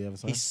 Sprinted to the other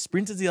side. He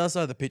sprinted to the other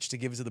side of the pitch to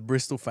give it to the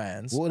Bristol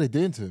fans. What are they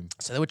doing to him?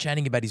 So they were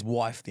chanting about his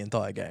wife the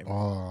entire game.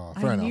 Oh,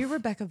 fair I enough. knew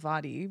Rebecca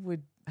Vardy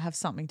would have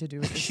something to do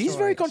with this She's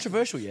story. very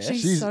controversial, yeah.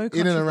 She's so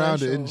in and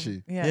around it, controversial. isn't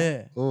she? Yeah.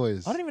 yeah.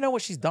 Always. I don't even know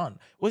what she's done.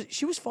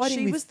 She was fighting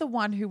She with was the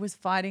one who was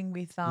fighting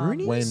with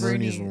Rooney? Wayne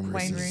Rooney's Wayne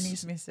missus.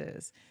 Rooney's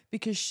missus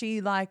because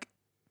she I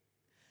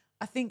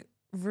think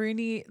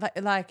Rooney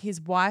like his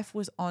wife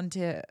was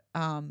onto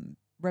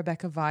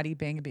Rebecca Vardy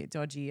being a bit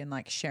dodgy and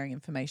like sharing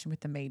information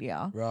with the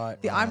media. right.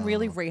 I'm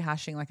really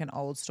rehashing like an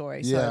old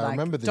story. Yeah, I so like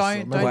remember this. I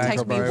don't remember take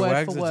this. me Bro,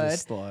 word for Wags are word.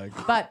 just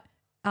like- But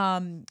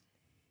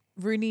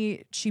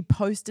Rooney, she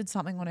posted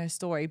something on her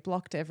story,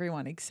 blocked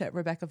everyone except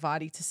Rebecca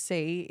Vardy to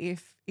see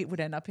if it would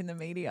end up in the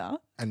media.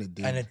 And it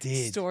did. and it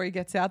did. Story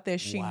gets out there.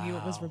 She knew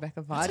it was Wow.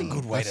 Rebecca That's a Vardy.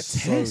 good way That's to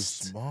so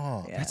test.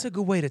 smart. Yeah. That's a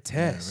good way to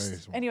Yeah, test.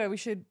 very smart. Anyway,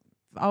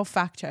 I'll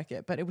fact check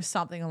it, but it was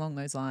something along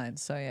those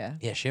lines. So yeah.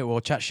 Yeah, shit. Well,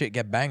 chat shit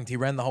get banged. He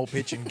ran the whole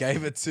pitch and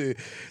gave it to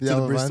Yeah,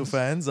 the Bristol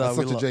fans. That's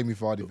We such a lo- Jamie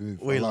Vardy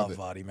move. We I love it.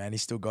 Vardy, man.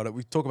 He's still got it.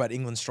 We talk about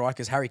England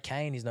strikers. Harry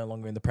Kane, he's no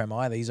longer in the Prem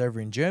either. He's over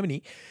in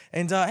Germany.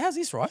 And how's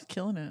this, right?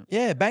 Killing it.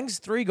 Yeah, bangs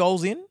 3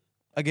 goals in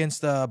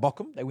against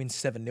Bochum. They win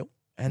 7-0.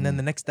 And then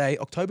the next day,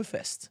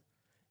 Oktoberfest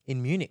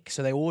in Munich.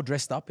 So they all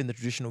dressed up in the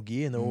traditional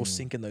gear and they're all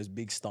sinking those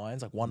big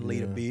steins, like 1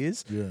 litre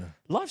beers. Yeah.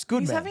 Life's good,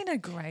 He's man. having a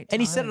great time.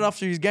 And he said it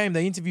after his game.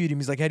 They interviewed him.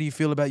 He's like, how do you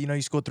feel about,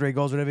 you scored 3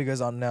 goals, whatever. He goes,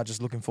 I'm now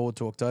just looking forward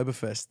to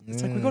Oktoberfest.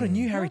 It's like, we got a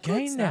new Harry How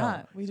good's Kane now.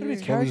 that? We It's do.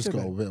 his Probably just character,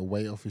 got a man. bit of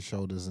weight off his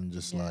shoulders and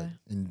just like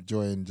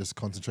enjoying, just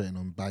concentrating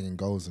on banging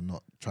goals and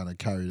not trying to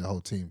carry the whole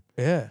team.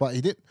 Yeah. But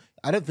he did.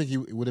 I don't think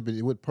it would have been.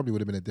 It would probably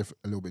would have been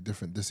a little bit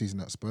different this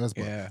season at Spurs.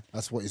 But Yeah.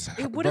 that's what is.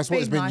 It would That's have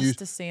what it's been been nice used.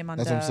 to see him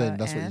under That's what I'm saying.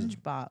 That's what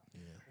Ange, but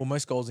Well,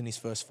 most goals in his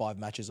first 5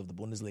 matches of the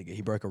Bundesliga.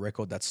 He broke a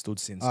record that stood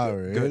since Oh,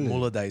 Gerd really?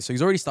 Muller days. So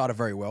he's already started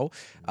very well.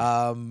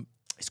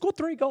 He scored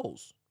 3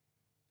 goals,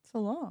 it's a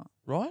lot.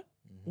 right?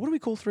 What do we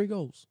call 3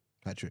 goals?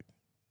 Hat-trick.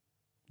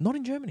 Not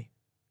in Germany.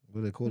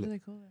 What do they call What do it? they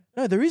call it?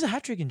 No, there is a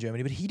hat-trick in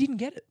Germany, but he didn't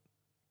get it.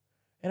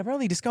 And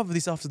apparently he discovered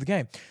this after the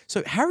game.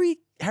 So Harry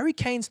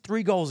Kane's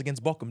 3 goals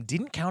against Bochum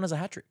didn't count as a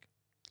hat-trick.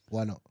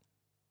 Why not?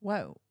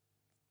 Whoa.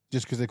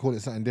 Just because they call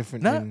it something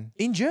different. No,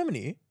 in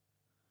Germany,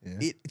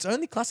 Yeah. it's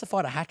only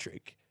classified a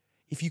hat-trick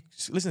if you,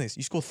 listen to this,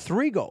 you score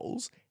 3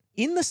 goals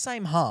in the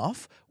same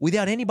half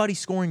without anybody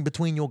scoring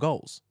between your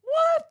goals.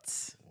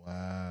 What?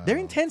 Wow. They're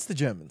intense, the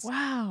Germans.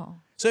 Wow.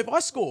 So if I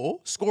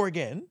score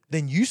again,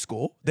 then you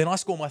score, then I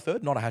score my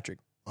 3rd, not a hat trick.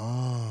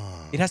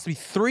 Ah. It has to be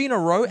 3 in a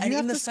row and you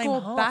have in the to same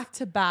score half. back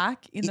to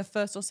back in the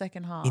first or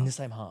second half. In the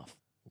same half.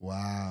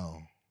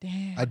 Wow.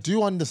 Damn. I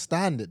do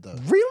understand it though.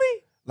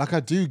 Really? Like I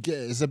do get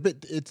it. It's a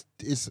bit.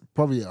 It's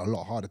probably a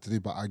lot harder to do,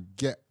 but I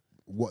get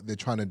what they're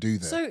trying to do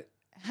there. So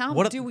how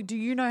What do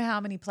you know how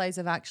many players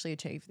have actually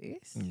achieved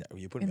this? No,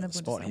 you're putting In me the on the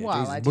spot Bundesliga. here.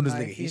 Well, Jeez, I didn't know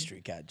Bundesliga if you'd-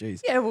 history, cat.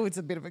 Jeez. Yeah, well, it's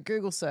a bit of a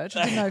Google search.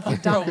 I didn't know if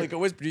you'd done Probably it. could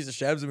always produce a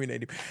Shabs and we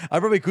need him. I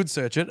probably could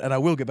search it and I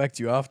will get back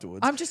to you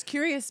afterwards. I'm just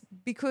curious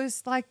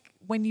because, like,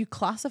 when you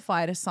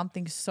classify it as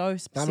something so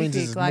that specific, means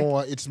it's like,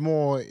 more. It's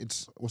more.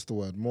 It's what's the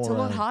word? More. it's a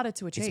lot harder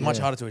to achieve. It's much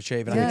harder to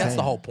achieve. And I think Yeah. that's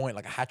the whole point.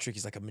 Like a hat trick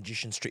is like a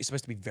magician's trick. It's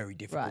supposed to be very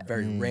difficult, Right.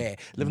 very rare.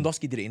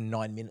 Lewandowski did it in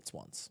 9 minutes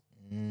once.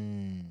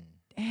 Mm.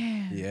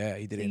 Damn. Yeah,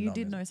 he did So it in you 9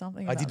 did minutes. know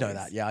something. I did about know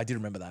this. that. Yeah, I did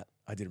remember that.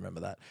 I did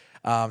remember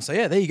that. So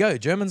yeah, there you go.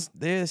 Germans,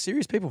 they're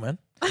serious people, man.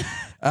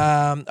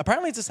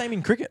 Apparently, it's the same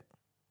in cricket.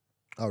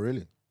 Oh,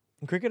 really?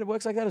 In cricket, it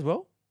works like that as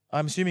well.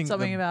 I'm assuming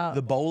Something about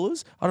the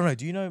bowlers. I don't know.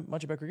 Do you know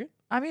much about cricket?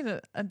 I mean,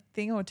 a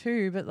thing or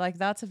two, but like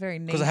that's a very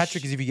niche. Because a hat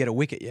trick is if you get a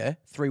wicket, yeah,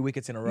 3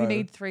 wickets in a row. You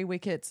need 3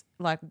 wickets,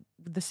 like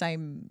with the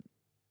same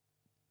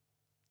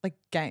like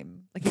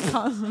game. Like you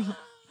can't.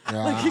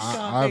 Yeah, Like, it I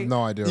can't have be.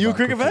 no idea. You a about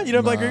cricket fan? You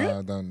don't play Nah, cricket?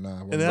 I don't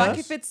know. Yeah. Like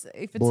if it's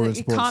Boring it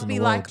sports can't in be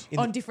the like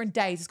world. on different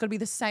days. It's got to be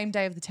the same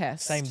day of the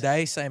test. Same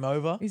day, same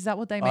over. Is that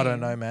what they mean? I don't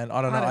know, man.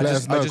 I don't know. I I don't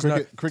just, know. I just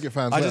know. Cricket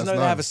fans. I let just us know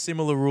they have a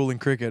similar rule in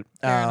cricket.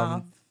 Fair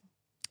enough.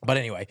 But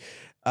anyway,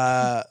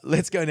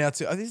 let's go now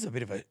to. This is a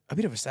bit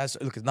of a sad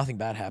story. Look, nothing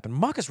bad happened.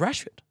 Marcus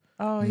Rashford,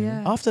 Oh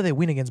yeah. after their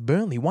win against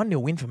Burnley,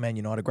 1-0 win for Man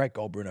United. Great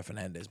goal, Bruno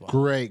Fernandes. Well,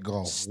 Great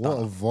goal. Stunner.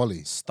 What a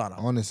volley. Stunner.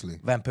 Honestly.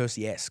 Van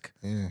Persie-esque.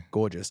 Yeah.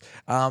 Gorgeous.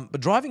 But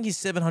driving his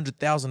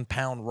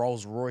 £700,000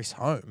 Rolls Royce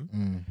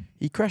home,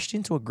 he crashed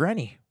into a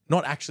granny.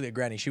 Not actually a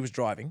granny. She was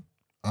driving.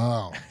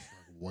 Oh.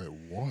 Wait,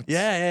 what?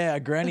 Yeah, a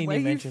granny The way near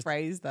you Manchester.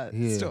 phrased that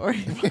Yeah.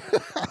 story.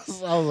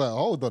 I was like,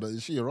 hold on.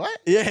 Is she all right?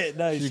 Yeah,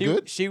 no, She she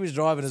good? she was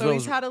driving as So well.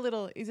 he's had a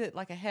little. Is it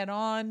like a head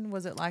on?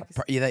 Was it like?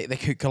 Yeah, they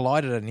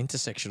collided at an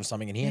intersection or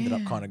something, and he ended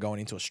up kind of going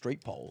into a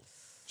street pole.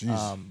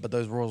 Jeez. But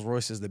those Rolls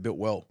Royces, they're built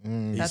well.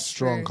 That's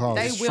strong true. cars.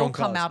 They It's will strong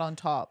come cars. out on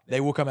top. They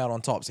will come out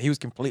on top. So he was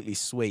completely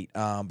sweet.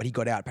 But he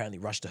got out, apparently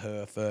rushed to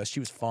her first. She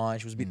was fine.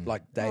 She was a bit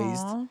like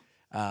dazed. Aw.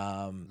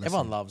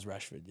 Everyone loves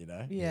Rashford, you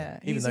know. Yeah,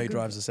 Even he's though a he good-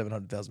 drives a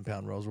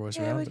 £700,000 Rolls Royce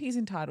Yeah, around. but he's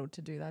entitled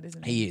to do that,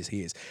 isn't he?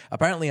 He is.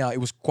 Apparently, it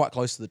was quite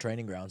close to the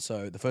training ground.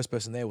 So the first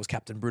person there was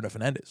Captain Bruno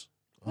Fernandes.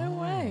 No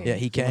way. Yeah,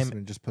 he Must have came.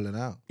 been just pulling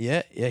out.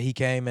 Yeah, he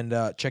came and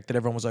checked that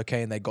everyone was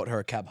okay, and they got her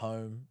a cab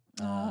home.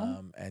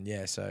 And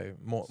yeah, so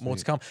more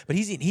to come. But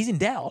he's in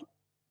doubt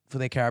for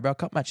their Carabao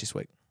Cup match this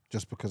week.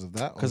 Just because of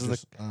that? 'Cause of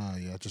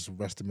the- just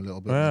rest him a little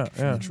bit.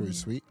 Yeah, Make sure he's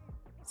sweet.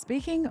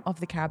 Speaking of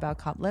the Carabao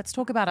Cup, let's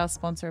talk about our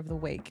sponsor of the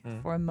week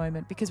for a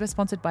moment because we're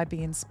sponsored by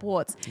BN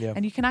Sports. Yeah.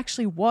 And you can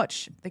actually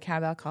watch the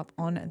Carabao Cup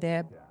on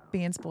their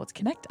BN Sports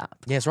Connect app.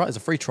 Yeah, that's right. It's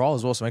a free trial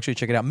as well, so make sure you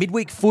check it out.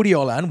 Midweek footy,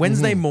 Olan.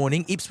 Wednesday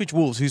morning, Ipswich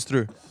Wolves. Who's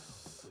through?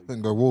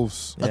 Then go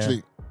Wolves. Yeah.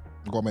 Actually,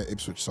 I got my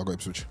Ipswich, so I got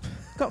Ipswich.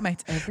 Got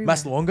mates everywhere.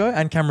 Maslongo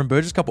and Cameron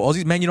Burgess, couple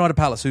Aussies. Man United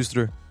Palace. Who's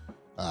through?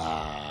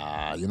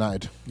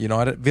 United.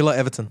 United. Villa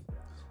Everton.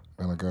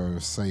 I'm going to go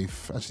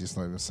safe. Actually, it's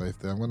not even safe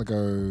there. I'm going to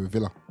go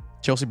Villa.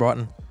 Chelsea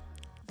Brighton.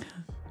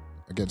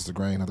 Against the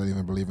grain. I don't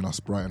even believe in us,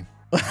 Brighton.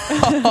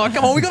 Oh,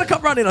 come on. We got a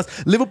cup run in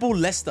us. Liverpool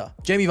Leicester.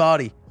 Jamie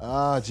Vardy.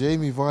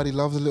 Jamie Vardy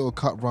loves a little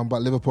cut run,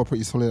 but Liverpool are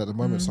pretty solid at the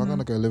moment, so I'm going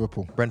to go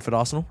Liverpool. Brentford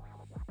Arsenal.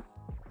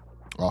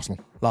 Arsenal.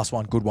 Last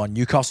one. Good one.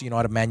 Newcastle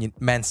United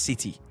Man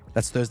City.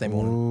 That's Thursday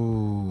morning.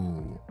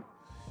 Ooh.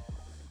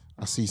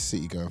 I see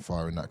City going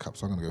far in that cup,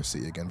 so I'm going to go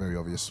City again. Very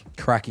obvious.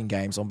 Cracking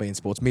games on Bein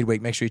Sports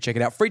midweek. Make sure you check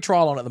it out. Free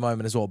trial on at the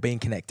moment as well. Bein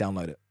Connect.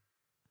 Download it.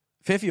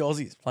 Fair few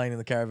Aussies playing in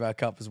the Carabao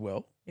Cup as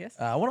well. Yes.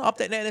 I want to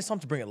update now. There's time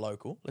to bring it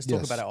local. Let's talk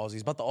Yes. about our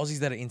Aussies. But the Aussies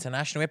that are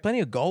international, we had plenty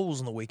of goals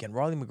on the weekend.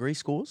 Riley McGree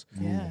scores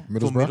Yeah. for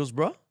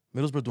Middlesbrough.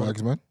 Middlesbrough doing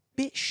Bags, man. a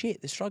bit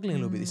shit. They're struggling a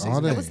little bit this Are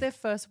season. they? That was their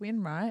first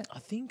win, right? I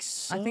think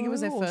so. I think it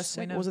was their or first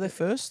win Was it of their the-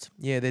 first?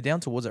 Yeah, they're down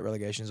towards that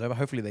relegation zone.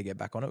 Hopefully they get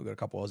back on it. We've got a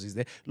couple of Aussies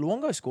there.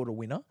 Luongo scored a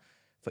winner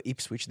for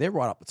Ipswich. They're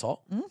right up the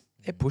top.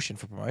 They're pushing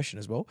for promotion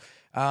as well.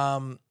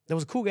 There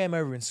was a cool game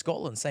over in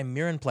Scotland. St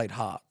Mirren played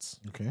Hearts.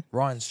 Okay.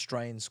 Ryan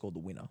Strain scored the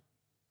winner.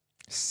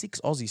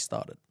 6 Aussies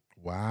started.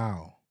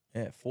 Wow.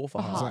 Yeah, 4 for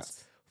For Hearts.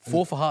 Hearts.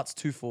 4 for Hearts,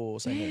 2 for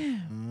St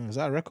Mirren. Is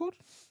that a record?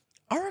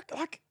 I reckon,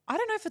 like, I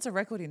don't know if it's a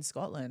record in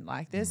Scotland.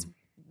 Like, there's,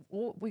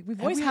 we've Have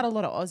always we- had a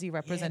lot of Aussie yeah, but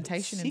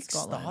representation in 6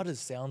 Scotland. starters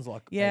sounds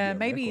like Yeah, a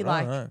maybe record. I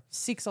don't like know.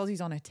 6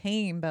 Aussies on a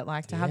team, but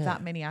like to have Yeah.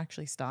 that many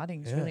actually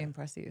starting is really Yeah.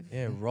 impressive.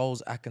 Yeah,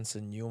 Rolls,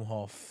 Atkinson,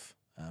 Newhoff.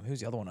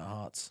 Who's the other one at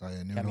Hearts? Oh, yeah,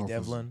 Cammy Newhoff was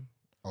Devlin.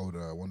 Old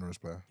Wanderers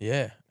player.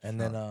 Yeah, and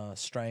then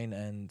Strain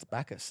and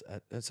Bacchus.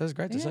 So it's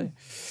great to Yeah. see.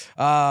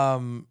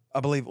 I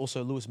believe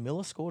also Lewis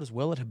Miller scored as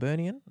well at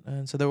Hibernian,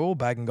 and so they're all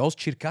bagging goals.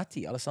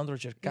 Circati, Alessandro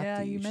Circati.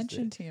 Yeah, you which is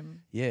mentioned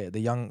him. the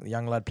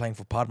young lad playing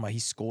for Parma. He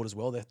scored as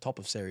well. They're top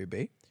of Serie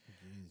B.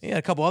 Yeah,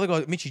 a couple other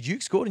guys. Mitchy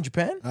Duke scored in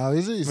Japan. Oh,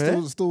 is he? He's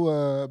Yeah.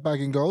 still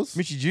bagging goals?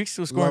 Mitchy Duke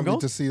still scoring Lovely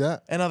goals. to see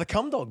that. And the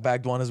Cum Dog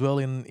bagged one as well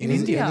in In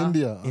India. In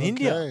India. In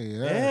India. Okay,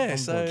 Yeah, Come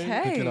so-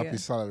 on. Picking up Okay.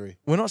 his salary.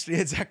 We're not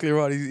exactly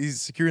right.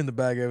 He's securing the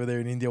bag over there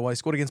in India. While he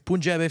scored against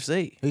Punjab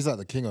FC. He's like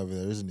the king over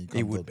there, isn't he?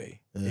 He Come would on. be.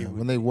 Yeah. He would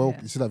When they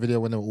Yeah. you see that video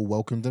when they all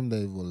welcomed him,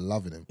 they were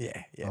loving him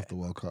Yeah. after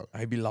World Cup.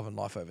 He'd be loving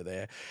life over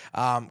there.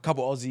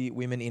 Couple Aussie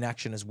women in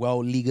action as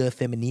well. Liga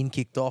Feminine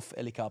kicked off.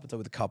 Ellie Carpenter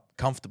with a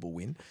comfortable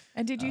win.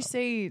 And did you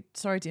see,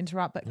 sorry to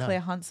interrupt, but No. Claire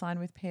Hunt signed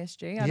with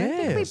PSG? I don't Yeah,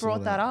 think I we saw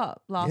brought that that.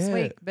 up last Yeah.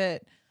 week,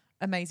 but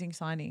amazing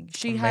signing.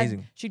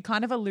 Amazing. She'd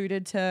kind of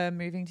alluded to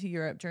moving to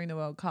Europe during the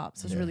World Cup,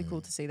 so it's really cool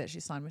to see that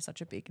she signed with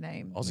such a big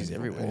name. Aussies And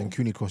everywhere. then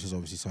Cooney Cross has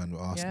obviously signed with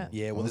Arsenal.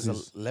 Yeah, well, there's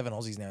Aussies- 11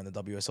 Aussies now in the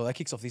WSL. That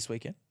kicks off this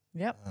weekend.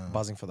 Yep.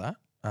 Buzzing for that.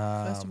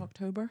 1st of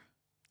October.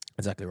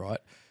 Exactly right.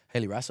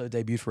 Haley Rasso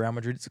debuted for Real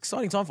Madrid. It's an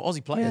exciting time for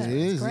Aussie players. Yeah. It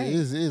it's is. great. It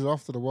is. It is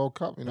after the World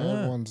Cup. You know,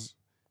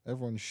 Yeah.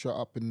 everyone's shut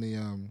up in the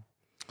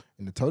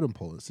in the totem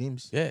pole, it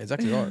seems. Yeah,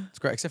 exactly right. It's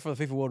great, except for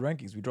the FIFA World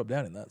Rankings. We dropped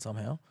down in that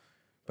somehow.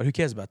 But who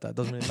cares about that?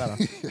 Doesn't really matter.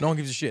 No one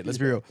gives a shit. Let's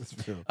be real. Let's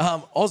be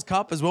real. Oz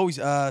Cup as well. We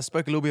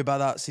spoke a little bit about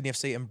that. Sydney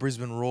FC and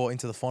Brisbane Raw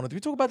into the final. Did we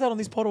talk about that on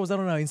this pod or was that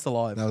on our Insta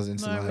Live? That was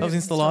instant. No, That was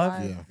Insta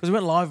Live? Yeah. Because we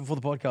went live before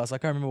the podcast. I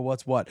can't remember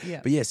what's what. Yeah.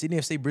 But yeah, Sydney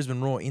FC, Brisbane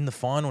Raw in the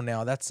final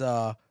now. That's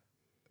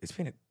it's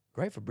been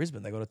great for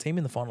Brisbane. They got a team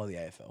in the final of the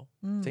AFL,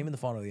 team in the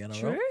final of the NRL,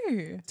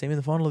 True. team in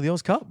the final of the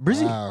Oz Cup.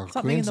 Brizzy. Wow,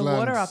 Something in the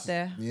water Queensland's- up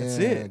there. Yeah, That's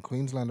it.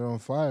 Queensland are on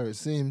fire, it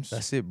seems.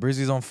 That's it.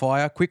 Brizzy's on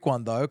fire. Quick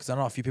one though, because I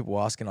know a few people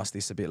were asking us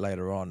this a bit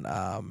later on.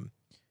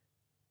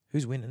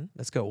 Who's winning?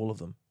 Let's go all of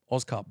them.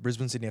 Oz Cup,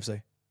 Brisbane, Sydney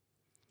FC.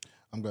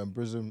 I'm going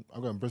Brisbane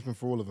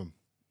for all of them.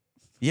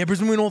 Yeah,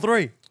 Brisbane win all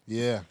three.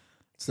 Yeah.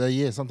 It's their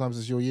year. Sometimes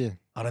it's your year.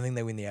 I don't think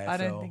they win the AFL. I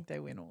don't think they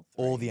win all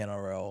three. or the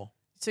NRL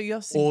So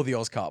you're or the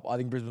Oz Cup. I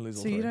think Brisbane lose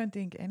all so three. you don't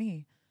think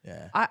any?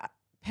 Yeah.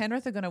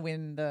 Penrith are going to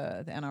win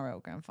the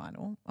NRL grand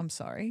final. I'm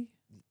sorry,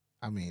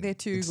 I mean, they're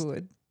too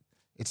good.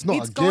 It's not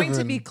It's a going given.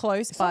 to be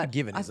close, It's not a but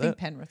given, I is think it?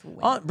 Penrith will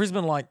win. Aren't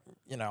Brisbane like,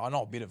 I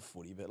know a bit of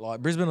footy, but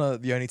like Brisbane are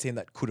the only team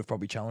that could have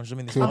probably challenged them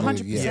in this Could final. have,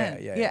 100%. yeah.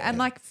 Yeah, and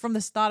like from the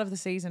start of the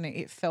season,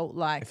 it felt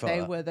like It felt they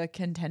that. were the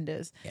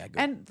contenders. Yeah, good.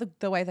 And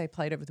the way they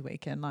played over the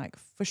weekend, like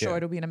for sure Yeah.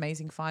 it'll be an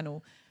amazing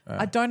final.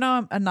 I don't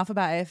know enough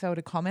about AFL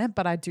to comment,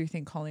 but I do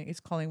think it's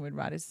Collingwood,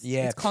 right? It's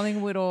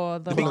Collingwood or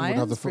the Collingwood Lions.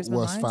 have the Brisbane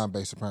worst Lions. fan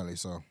base apparently,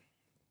 so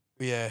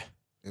Yeah.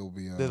 it will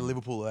be They're the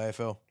Liverpool of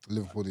AFL.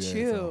 Liverpool. The AFL.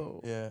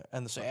 Chill. Yeah.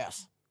 And the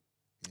South.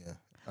 Yeah.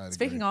 I'd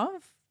Speaking agree.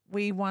 of,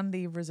 we won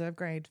the reserve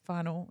grade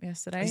final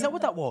yesterday. Is that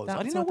what that was? I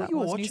didn't know what you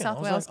were watching. New South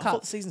I was Wales like, I thought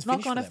Cup. the season's Knock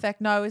finished on for them.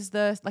 effect. No, it was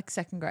the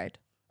second grade.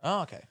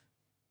 Oh, okay.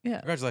 Yeah.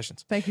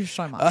 Congratulations. Thank you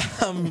so much.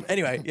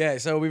 Anyway, yeah,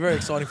 so it'll be very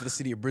exciting for the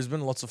city of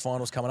Brisbane. Lots of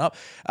finals coming up.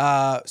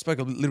 Spoke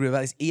a little bit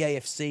about this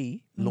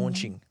EAFC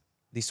launching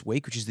this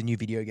week, which is the new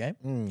video game.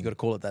 You got to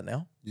call it that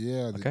now.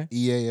 Yeah. The Okay.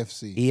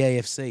 EAFC.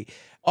 EAFC.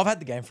 I've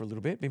had the game for a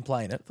little bit, been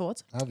playing it.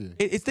 Thoughts? Have you?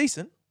 It's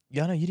decent.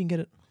 Yeah, no, you didn't get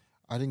it.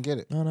 I didn't get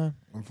it. No.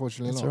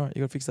 Unfortunately, That's not. all right.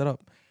 You got to fix that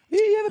up.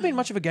 You ever been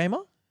much of a gamer?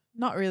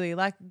 Not really.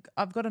 Like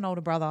I've got an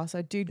older brother, so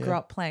I did grow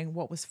up playing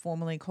what was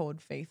formerly called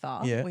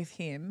FIFA with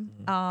him.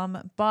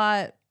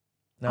 But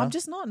No? I'm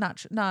just not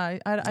natural. No,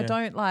 I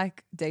don't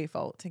like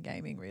default to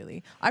gaming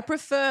really. I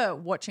prefer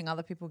watching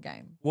other people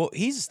game. Well,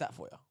 here's a stat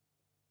for you,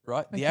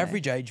 right? The Okay.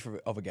 average age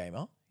of a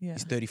gamer Yeah.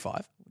 is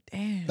 35.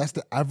 Damn. That's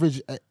the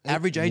average.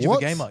 Average age what?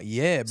 of a gamer.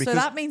 Yeah. Because So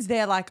that means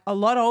they're like a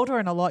lot older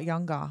and a lot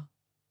younger.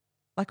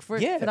 Like for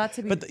that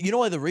to be. But you know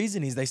what the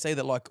reason is? They say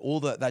that like all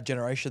that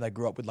generation that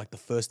grew up with like the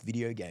first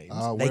video games,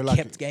 they we're like-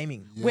 kept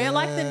gaming. we're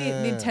like the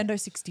Yeah. Nintendo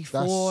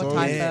 64 That's so,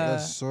 type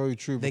that's of. so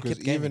true They because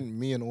kept gaming. even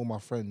me and all my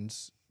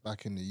friends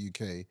back in the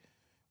UK,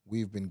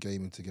 we've been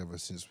gaming together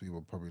since we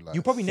were probably like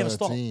You probably never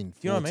stopped. 13,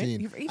 You know what I mean?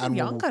 14. You're even And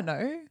younger,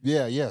 no?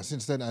 Yeah.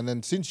 Since then, and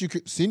then since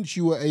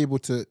you were able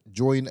to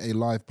join a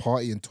live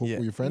party and talk Yeah.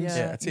 with your friends,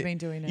 Yeah. That's You've it. been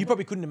doing You it.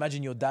 probably couldn't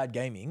imagine your dad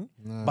gaming,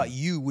 but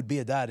you would be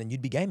a dad and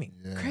you'd be gaming.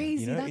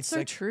 Crazy. You know, That's it's so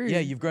like- true. Yeah,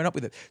 you've grown up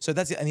with it. So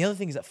that's it. And the other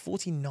thing is that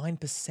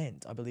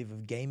 49%, I believe, of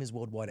gamers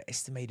worldwide are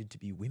estimated to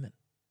be women.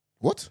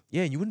 What?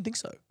 Yeah, you wouldn't think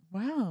so.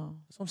 Wow.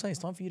 That's what I'm saying.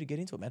 It's time for you to get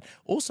into it, man.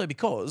 Also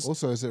because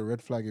Also, is it a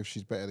red flag if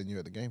she's better than you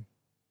at the game?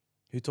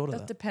 who taught her That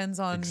that? depends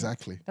on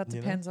Exactly. That You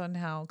know? depends on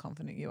how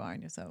confident you are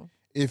in yourself.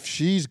 If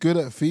she's good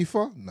at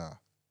FIFA, nah,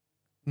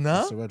 No,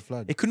 that's a red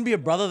flag. it couldn't be a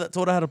brother that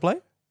taught her how to play.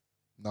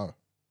 No,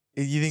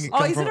 You think it Oh,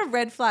 come is from it a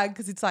red flag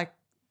because it's like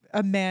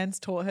a man's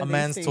taught her? A these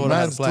man's things? taught her how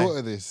to man's play. taught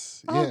her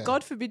this. Oh, yeah.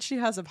 God forbid she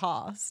has a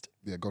past.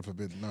 Yeah, God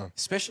forbid. No.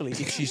 especially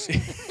if she's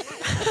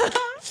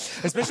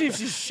especially if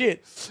she's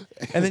shit,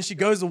 and then she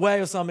goes away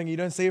or something. You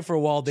don't see her for a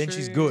while, then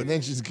she's True. good. And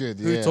then she's good.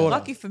 Who yeah. taught her?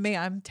 Lucky for me,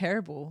 I'm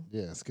terrible.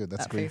 Yeah, it's good.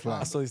 That's a At green FIFA.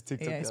 flag. I saw this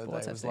TikTok EA the other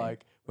Sports day. It was FC.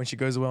 like when she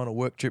goes away on a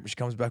work trip and she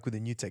comes back with a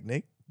new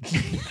technique.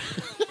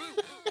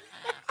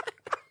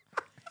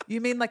 You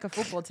mean like a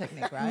football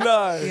technique, right?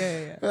 No.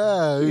 Yeah.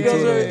 Yeah, who You know what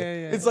taught I her? mean?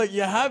 yeah. It's like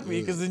you're happy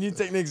because the new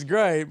technique's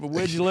great, but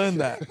where'd you learn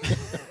that?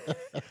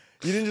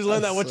 You didn't just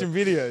learn that watching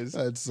videos.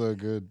 That's so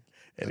good.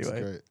 That's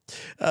Anyway.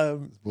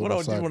 great. What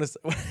else do you offside. want to say?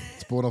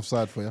 It's born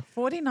offside for you.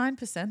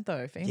 49%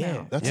 though, female.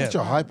 Yeah. That's Yeah. such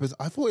a hype.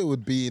 I thought it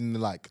would be in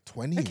like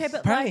 20s. Okay,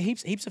 but Apparently,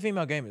 like, heaps of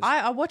female gamers.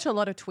 I watch a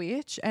lot of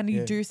Twitch, and you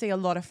Yeah. do see a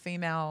lot of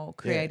female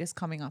creators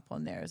coming up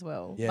on there as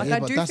well. Yeah. Like Yeah, I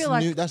but do that's feel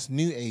new. like, That's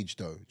new age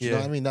though. Do you know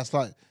Yeah. what I mean? That's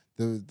like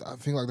I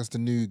think like that's the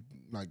new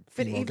like But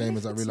female even gamers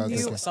if that it's realize new-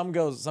 this. Like, some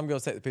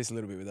girls take the piss a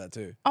little bit with that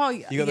too. oh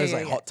yeah, You got those yeah,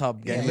 like yeah. hot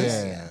tub Yeah.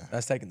 gamers. Yeah.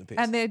 That's taking the piss.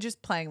 and they're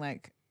just playing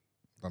like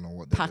don't know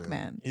what they're doing.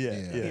 Pac-Man.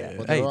 yeah.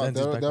 But Hey, there, are, don't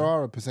just there, back there me.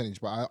 are a percentage,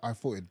 but I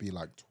thought it'd be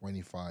like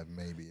 25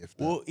 maybe if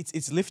that. Well,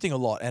 it's lifting a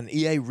lot, and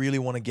EA really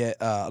want to get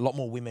a lot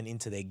more women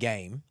into their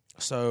game.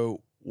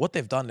 So what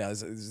they've done now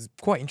is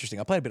quite interesting.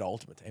 I played a bit of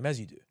Ultimate Team, as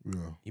you do. Yeah.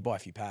 You buy a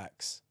few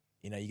packs,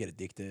 you get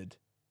addicted,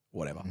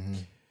 whatever. Mhm.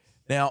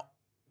 Now,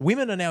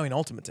 women are now in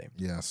Ultimate Team,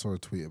 Yeah, I saw a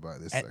tweet about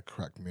this And- that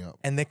cracked me up.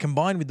 and they're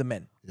combined with the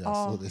men. Yeah, I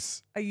saw Oh.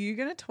 this. Are you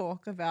gonna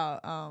talk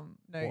about no,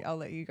 What? I'll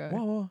let you go.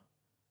 Whoa.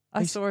 I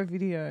He's- saw a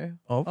video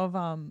Of? of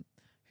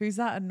Who's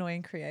that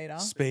annoying creator?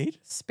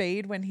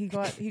 Speed. When he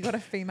got a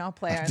female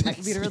player and like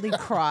literally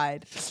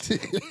cried.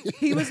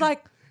 He was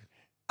like,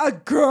 a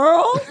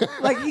girl?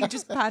 Like he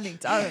just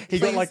panicked. Oh, He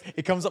got like,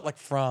 it comes up like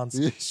France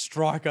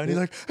striker, and he's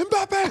like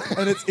Mbappe,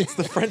 and it's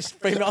the French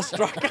female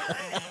striker.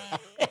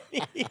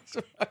 He's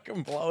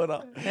fucking blowing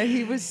up. And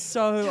he was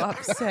so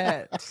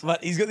upset.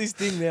 But he's got this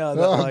thing now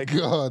that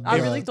God, I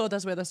really thought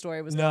that's where the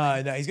story was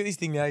going. No, he's got this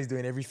thing now. He's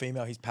doing every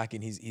female he's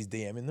packing. He's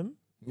DMing them.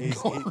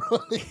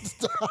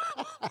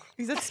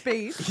 He's at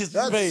speed.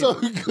 That's so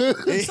good.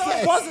 So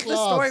it wasn't the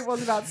story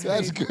was about speed.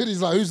 That's good.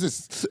 He's like, who's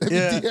this?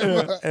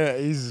 Yeah,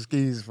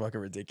 he's fucking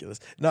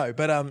ridiculous. No,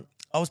 but I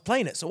was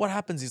playing it. So what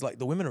happens is like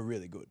the women are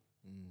really good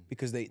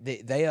because they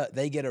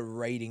get a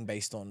rating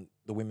based on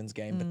the women's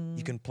game, but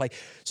you can play.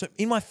 So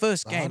in my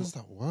first game, how does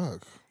that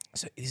work?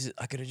 So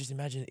I could just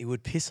imagine it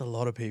would piss a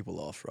lot of people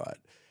off, right?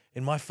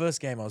 In my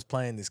first game, I was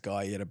playing this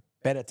guy. He had a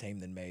better team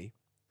than me.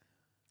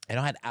 And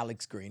I had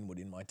Alex Greenwood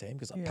in my team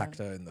because I packed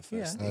her in the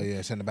first thing. Oh,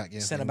 yeah, centre back. Yeah,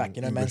 centre back,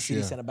 you know, Man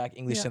City centre back,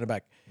 English centre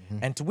back.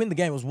 And to win the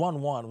game, it was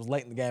 1-1. It was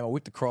late in the game. I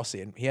whipped the cross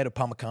in. He had a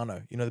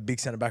Upamecano, you know, the big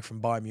centre back from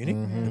Bayern Munich,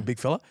 the big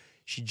fella.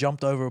 She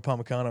jumped over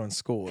Upamecano and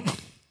scored.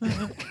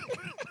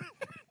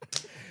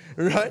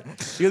 Right?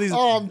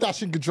 I'm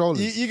dashing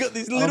controllers. You got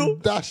these little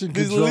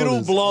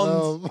controllers. blonde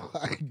Oh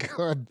my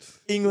God.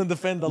 England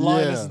defender,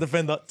 Lioness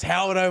defender,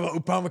 towered over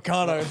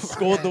Upamecano and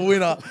scored the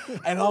winner.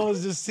 And I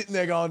was just sitting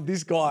there going,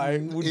 this guy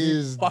would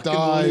be fucking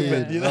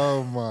livid. You know?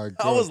 Oh my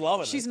God. I was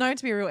loving it. She's known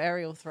to be a real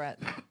aerial threat.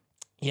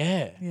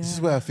 Yeah. This is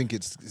where I think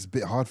it's a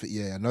bit hard for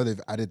EA. I know they've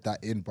added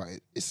that in, but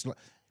it's like,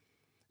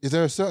 is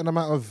there a certain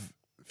amount of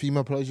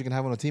female players you can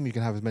have on a team? You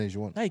can have as many as you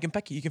want. No, you can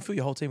fill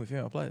your whole team with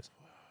female players.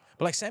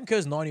 But like Sam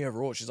Kerr's 90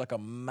 overall, she's like a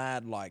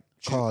mad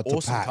she's an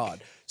awesome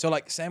card. So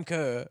like Sam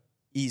Kerr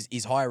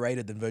is higher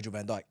rated than Virgil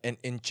van Dijk.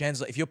 And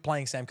Chandler, if you're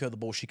playing Sam Kerr the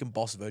ball, she can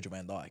boss Virgil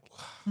van Dijk.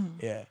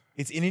 Yeah.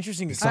 It's an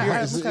interesting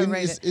experience. It's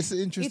an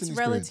interesting It's experience.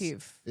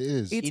 relative. It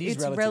is.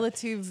 It's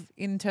relative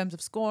in terms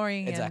of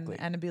scoring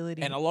and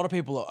ability. And a lot of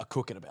people are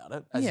cooking about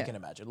it, as you can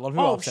imagine. A lot of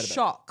people are upset about it.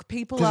 Shock.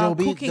 People are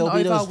cooking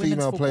over those women's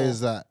female football.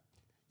 players that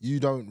you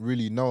don't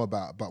really know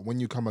about, but when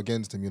you come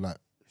against them, you're like,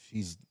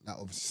 she's that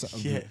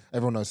obviously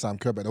everyone knows Sam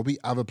Kerr, but there'll be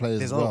other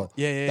players as well.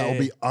 That'll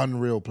be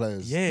unreal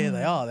players. Yeah,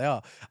 they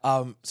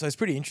are. So it's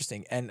pretty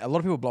interesting. And a lot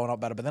of people blowing up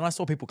about it. But then I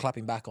saw people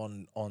clapping back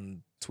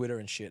on Twitter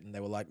and shit, and they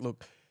were like,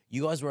 look,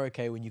 you guys were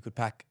okay when you could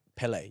pack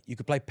Pele. You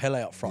could play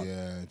Pele up front.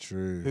 Yeah,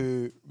 true.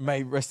 Who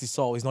may rest his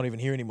soul, he's not even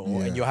here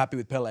anymore. And you're happy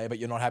with Pele, but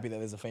you're not happy that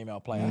there's a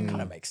female player. It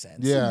kind of makes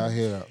sense. Yeah, I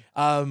hear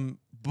that.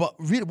 But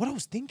really what I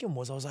was thinking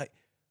was, I was like,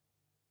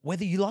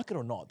 whether you like it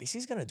or not, this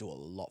is going to do a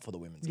lot for the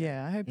women's game.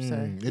 Yeah, I hope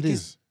so. It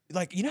is.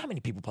 Like, you know how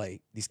many people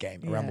play this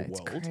game around the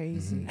world? It's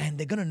crazy. And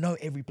they're gonna know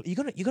every. You're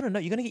gonna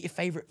get your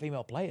favorite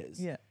female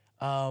players. Yeah.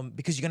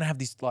 Because you're gonna have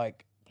this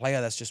like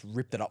player that's just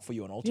ripped it up for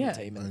you on Ultimate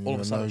Team, and all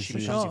of a sudden she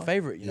becomes your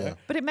favorite. You know.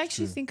 But it makes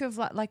you think of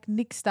like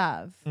Nick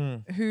Stav,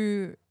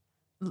 who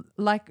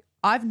like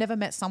I've never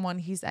met someone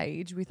his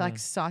age with like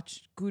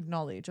such good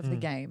knowledge of the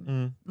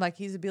game. Like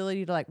his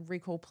ability to like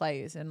recall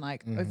players and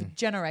like over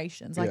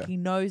generations, like he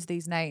knows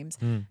these names.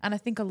 And I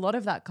think a lot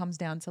of that comes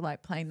down to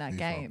like playing that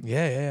game.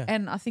 Yeah.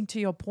 And I think to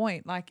your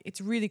point, like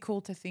it's really cool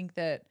to think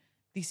that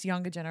this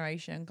younger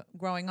generation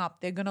growing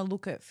up, they're going to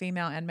look at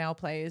female and male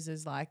players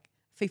as like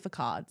FIFA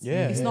cards.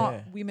 It's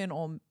not women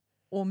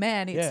or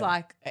men. It's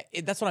like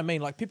that's what I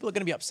mean. Like people are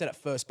going to be upset at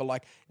first, but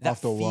like that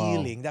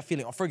feeling.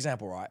 For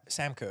example, right?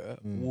 Sam Kerr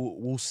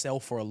will sell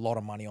for a lot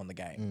of money on the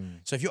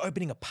game. So if you're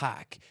opening a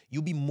pack,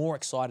 you'll be more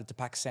excited to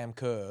pack Sam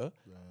Kerr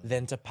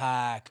than to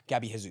pack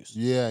Gabby Jesus.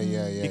 Yeah.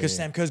 Because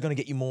Sam Kerr's going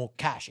to get you more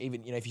cash,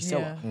 even if you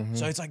sell it.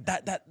 So it's like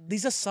that.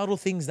 These are subtle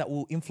things that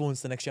will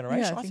influence the next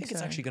generation. I think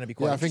it's actually going to be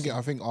quite. Yeah,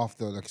 I think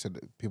after, like I said,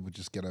 people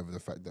just get over the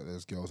fact that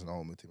there's girls in the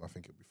Ultimate Team. I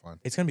think it'll be fine.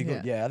 It's going to be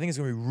good. Yeah, I think it's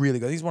going to be really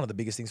good. This is one of the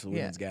biggest things for the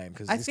women's game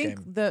because I think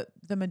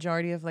the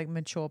majority of like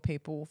mature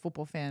people,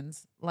 football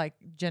fans, like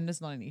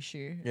gender's not an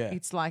issue.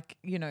 It's like,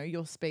 you know,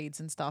 your speeds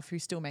and stuff who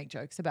still make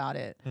jokes about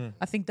it.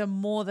 I think the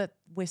more that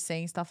we're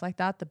seeing stuff like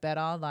that, the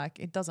better. Like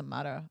it doesn't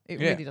matter. It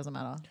really doesn't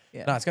matter.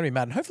 Yeah. No, it's going to be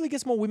mad. And hopefully it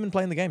gets more women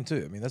playing the game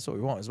too. I mean, that's what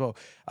we want as well.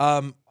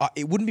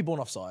 It wouldn't be born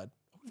offside.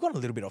 We've gone a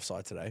little bit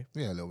offside today.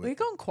 Yeah, a little bit. We've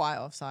gone quite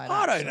offside.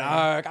 I don't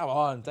know. Come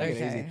on, take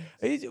it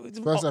easy.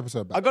 First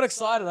episode back. I got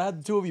excited. I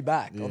had the two of you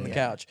back on the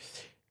couch.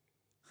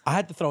 I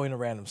had to throw in a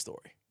random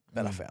story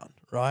that I found,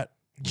 right?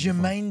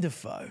 Jermaine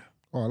Defoe.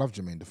 Oh, I love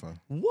Jermaine Defoe.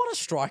 What a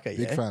striker,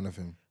 Big fan of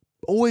him.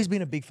 Always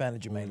been a big fan of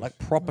Jermaine, like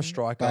proper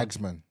striker.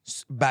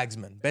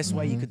 Bagsman. Best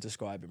way you could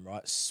describe him,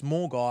 right?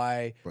 Small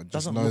guy. But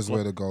just knows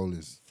where the goal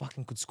is.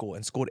 Fucking could score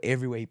and scored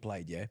everywhere he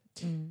played, yeah?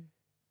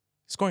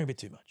 Scoring a bit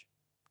too much.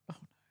 Oh,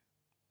 no.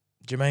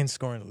 Jermaine's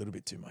scoring a little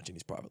bit too much in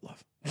his private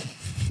life.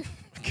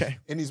 Okay.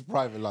 In his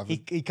private life.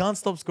 He can't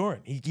stop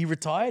scoring. He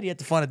retired. He had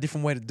to find a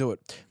different way to do it.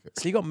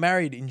 So he got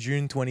married in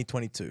June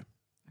 2022.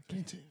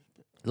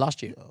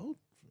 Last year.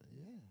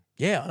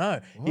 Yeah, I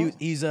know.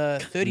 He's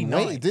 39.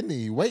 Waited, didn't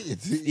he? He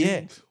waited.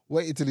 Yeah.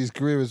 Waited till his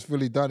career was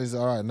fully done. He's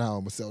all right now. I'm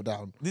gonna settle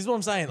down. This is what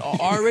I'm saying.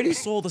 I already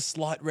saw the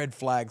slight red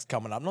flags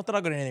coming up. Not that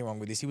I got anything wrong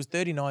with this. He was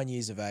 39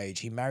 years of age.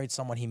 He married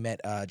someone he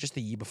met just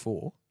the year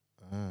before,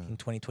 in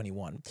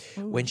 2021,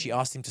 when she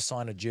asked him to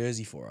sign a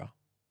jersey for her.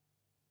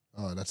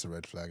 Oh, that's a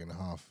red flag and a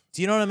half.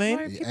 Do you know what I mean?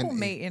 No, people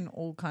meet in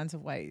all kinds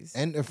of ways.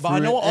 But I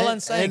know what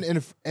Olan's saying.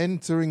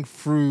 Entering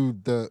through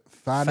the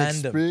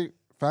Fandom.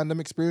 fandom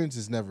experience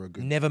is never a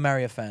good. Never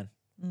marry a fan.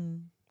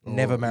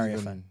 Never marry a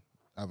even fan.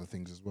 Other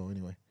things as well.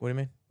 Anyway, What do you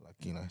mean?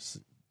 like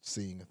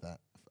seeing that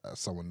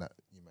someone that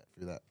you met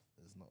through that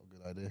is not a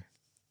good idea.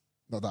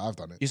 Not that I've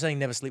done it. You're saying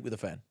never sleep with a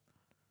fan.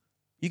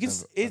 You can.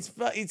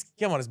 Never, It's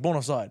come on. It's born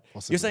offside.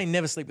 Possibly. You're saying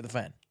never sleep with a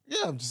fan.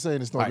 Yeah, I'm just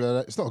saying it's not Right.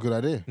 good. It's not a good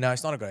idea. No,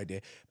 it's not a good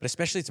idea. But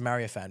especially to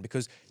marry a fan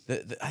because I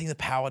think the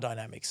power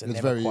dynamics are It's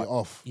never very quite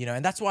off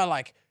and that's why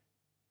like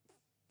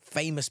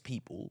famous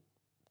people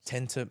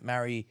tend to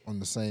marry on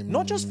the same.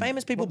 not just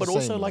famous people, not but the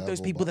also same like those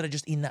level, people but that are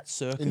just in that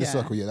circle. in the Yeah.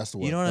 circle. Yeah, that's the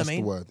word. You know what I that's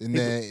mean? the word.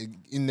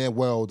 In their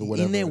world or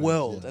whatever. in their it is,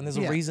 world, yeah. and there's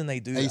a Yeah. reason they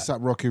do that. ASAP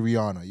Rocky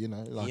Rihanna. You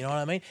know, like You know what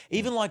I mean?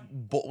 Even like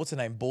what's her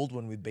name,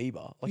 Baldwin with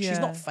Bieber. Like she's Yeah.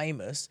 not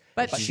famous,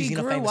 But she's she in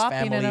a grew famous up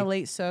family, in an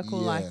elite circle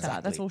Yeah. like that.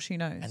 Exactly. That's all she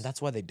knows. and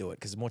that's why they do it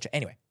because more.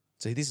 Anyway,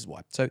 so this is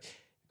why. So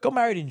got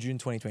married in June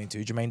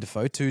 2022. Jermaine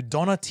Defoe to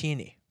Donna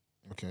Tierney.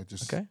 okay,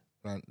 just Okay,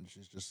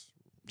 she's just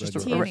Just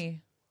regular.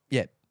 Tierney.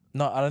 yeah.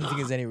 No, I don't think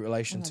there's any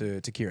relation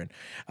to Kieran.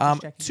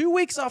 checking. 2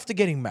 weeks after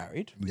getting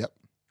married, Yep.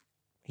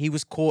 he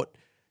was caught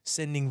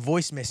sending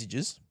voice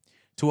messages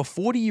to a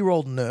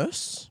 40-year-old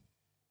nurse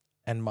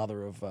and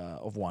mother of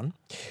one,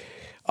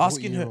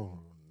 asking her, 40-year-old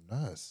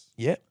nurse.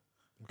 yeah,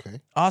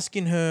 Okay.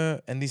 asking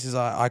her, and this is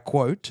I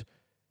quote,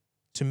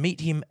 to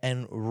meet him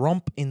and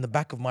romp in the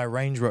back of my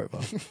Range Rover.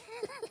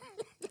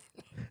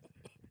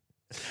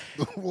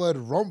 The word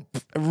romp.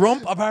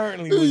 Romp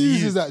apparently Who was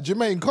uses used. that?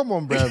 Jermaine, come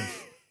on, bruv.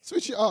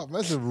 Switch it up.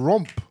 That's a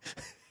romp.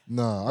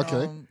 No,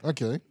 okay.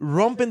 Okay.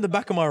 Romp in the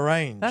back of my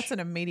Range. That's an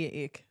immediate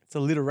ick. It's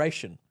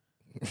alliteration.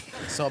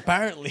 So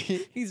apparently,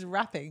 He's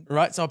rapping.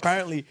 right? So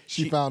apparently,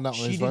 She found that on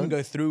She his didn't phone?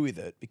 go through with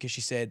it because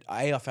she said,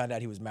 A, I found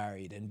out he was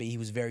married, and B, he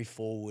was very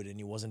forward and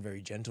he wasn't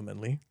very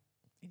gentlemanly.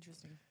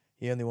 Interesting.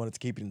 He only wanted to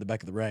keep it in the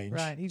back of the Range.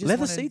 Right, he just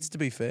Leather wanted- seats, to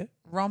be fair.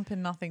 Romp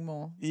and nothing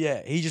more.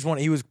 Yeah,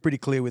 he was pretty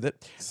clear with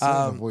it.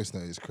 Sending a voice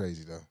note is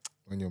crazy though.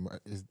 When you're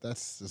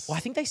that's just Well,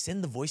 I think they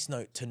send the voice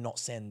note to not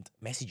send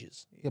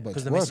messages. yeah, but 'cause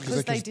it's the worse messages-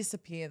 Because they can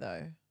disappear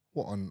though.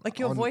 what on Like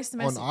your on- voice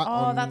message.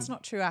 on- That's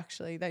not true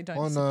actually. They don't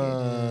on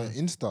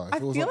disappear. Insta. If I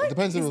it was feel like,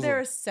 depends if it is was there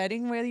a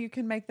setting where you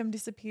can make them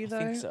disappear though?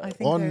 think so. I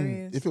think on there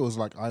is. if it was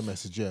like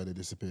iMessage, yeah, they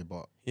disappear.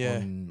 But Yeah.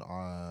 on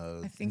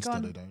I think Insta,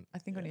 on they don't. I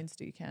think on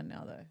Insta you can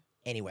now though.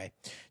 Anyway,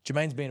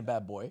 Jermaine's being a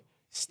bad boy.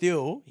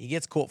 Still, he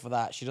gets caught for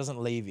that. She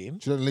doesn't leave him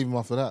She doesn't leave him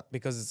after that.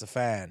 because it's a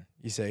fan,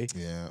 you see.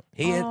 Yeah.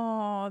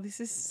 Oh, this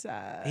is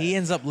sad. He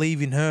ends up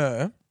leaving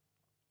her.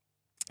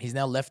 He's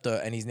now left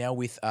her, and he's now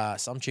with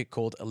some chick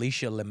called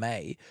Alicia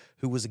LeMay,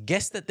 who was a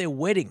guest at their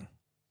wedding.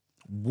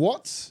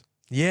 What?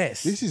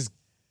 Yes. This is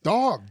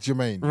dark,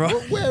 Jermaine.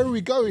 Right. Where are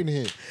we going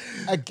here?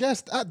 A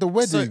guest at the So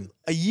wedding.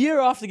 a year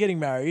after getting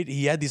married,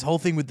 he had this whole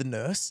thing with the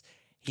nurse.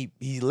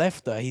 He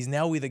left her. He's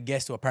now with a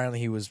guest who apparently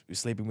he was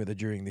sleeping with her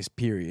during this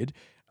period.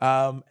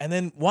 And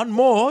then one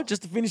more,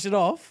 just to finish it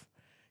off,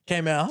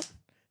 came out.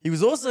 He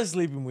was also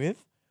sleeping with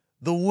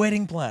the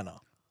wedding planner.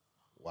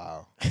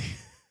 Wow.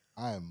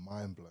 I am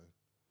mind blown.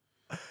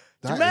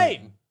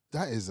 Jermaine!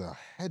 That is a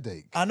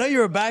headache. I know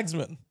you're a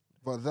bagsman,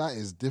 But that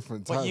is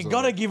different but types you of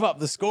got to it. give up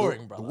the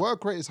scoring, The brother.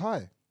 work rate is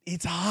high.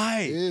 It's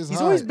high. It is He's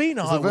high. always been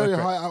a It's high a very work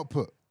rate. high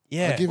output.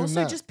 Yeah. I give him Also,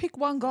 that. just pick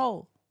one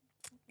goal.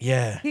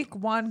 Yeah. Pick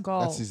one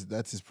goal.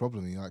 That's his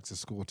problem. He likes to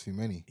score too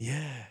many.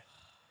 Yeah.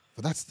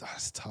 But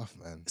that's tough,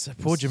 man. So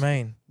poor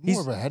Jermaine.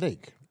 More of a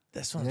headache.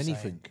 That's what than I'm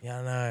anything.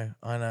 saying. Yeah,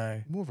 I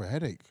know. More of a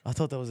headache. I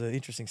thought that was an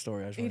interesting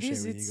story. I just want It to is.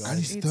 share with you It's, guys. And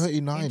he's it's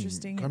 39.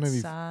 Interesting. Gonna It's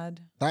be-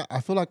 sad. That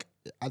I feel like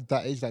at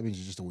that age, that means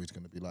you're just always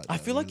going to be like that. I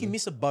feel like you really.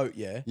 miss a boat,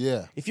 yeah.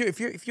 Yeah. If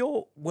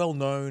you're well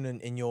known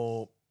and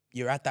you're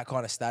at that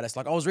kind of status,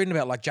 like I was reading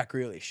about like Jack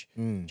Grealish.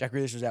 Mm. Jack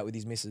Grealish was out with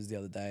his missus the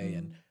other day,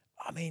 and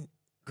I mean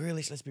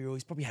Grealish, let's be real,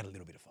 he's probably had a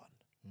little bit of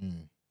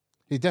fun.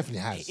 He definitely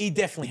has. He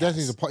definitely He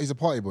definitely has. he's a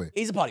party boy.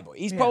 He's a party boy.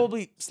 He's Yeah.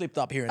 probably slipped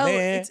up here and Oh,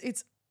 there.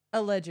 it's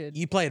alleged.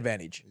 You play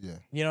advantage. Yeah.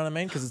 You know what I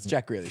mean? Because it's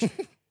Jack Grealish.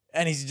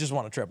 And he's just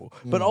won a treble.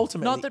 But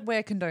ultimately, Not that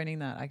we're condoning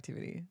that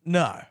activity.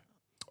 no.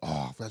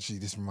 Oh, actually,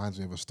 this reminds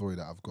me of a story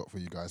that I've got for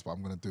you guys, but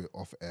I'm going to do it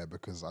off air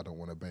because I don't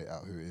want to bait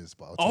out who it is,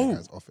 but I'll tell you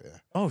guys off air.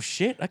 Oh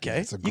shit. Okay.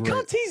 it's a You great-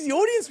 can't tease the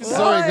audience with that.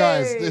 Sorry,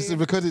 guys. Why? This is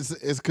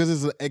because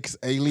it's an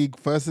ex-A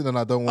League person and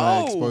I don't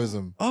want to expose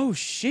him. Oh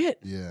shit.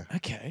 Yeah.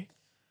 Okay.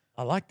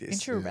 I like this.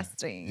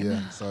 Interesting.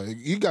 Yeah. So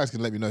you guys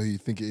can let me know who you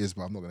think it is,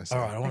 but I'm not going to say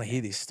All right, it. I want to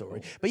hear this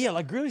story. But yeah,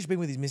 like Grealish been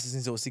with his missus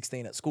since I was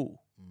 16 at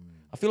school.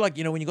 I feel like,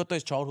 when you got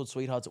those childhood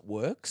sweethearts, it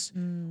works.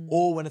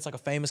 Or when it's like a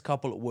famous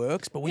couple, it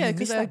works. But when you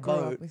miss that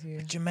boat, with you.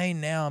 like Jermaine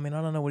now, I mean,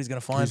 I don't know what he's going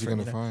to find. Who's he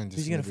going to find?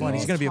 Who's he going to find?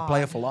 He's going to be a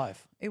player for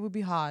life. It would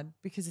be hard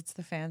because it's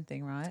the fan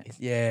thing, right?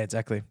 Yeah,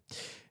 exactly.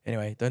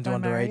 Anyway, don't do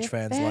underage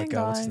fans like,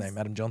 what's his name?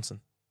 Adam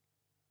Johnson.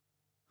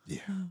 Yeah.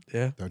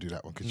 Yeah. Don't do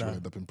that one because you'll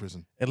end up in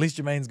prison. At least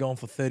Jermaine's gone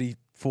for 30,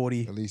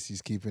 40. At least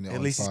he's keeping it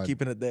At least he's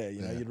keeping it there.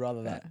 You know, you'd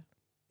rather that.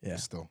 Yeah.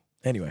 Still.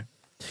 Anyway.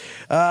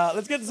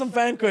 Let's get to some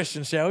fan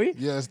questions, shall we?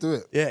 Yeah, let's do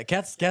it. Yeah,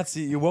 Cats,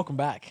 you're welcome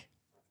back.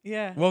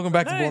 Yeah. Welcome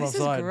back to Born this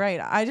Offside. is great.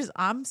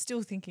 I'm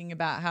still thinking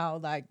about how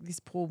like this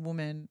poor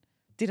woman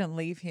didn't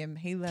leave him.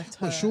 He left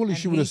her. But surely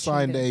she would have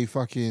signed a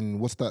fucking,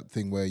 what's that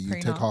thing where you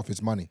Prenup? take half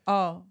his money?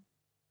 Oh.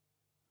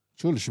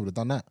 Surely she would have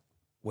done that.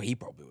 Well, he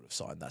probably would have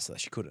signed that so that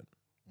she couldn't.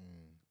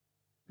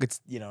 It's,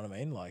 you know what I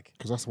mean? Like,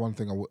 because that's one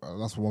thing I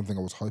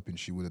was hoping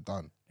she would have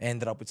done.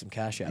 ended up with some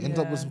cash out. Ended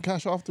up with some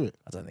cash after it.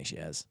 I don't think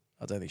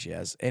she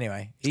has.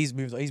 Anyway, he's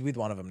moved. He's with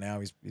one of them now.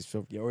 He's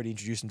already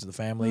introduced him to the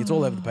family. It's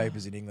all over the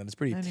papers in England. It's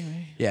pretty.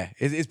 Anyway. Yeah,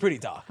 it's pretty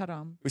dark. Cut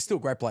on. He's still a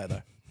great player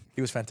though. He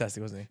was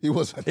fantastic, wasn't he? He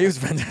was. He was a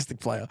fantastic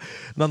player,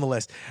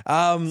 nonetheless.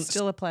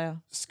 Still a player.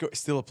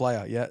 Still a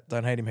player. Yeah,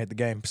 don't hate him. Hate the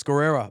game.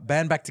 Scorera,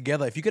 band back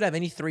together. If you could have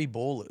any three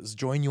ballers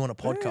join you on a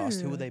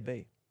podcast, who would they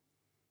be?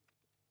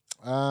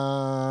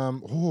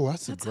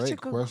 That's a such great a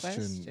good question.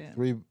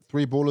 question.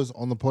 Three ballers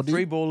on the poddy.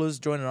 Three ballers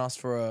joining us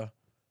for a.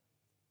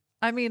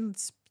 I mean,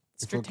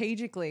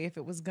 strategically, if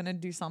it was going to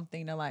do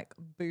something to like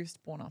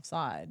boost Born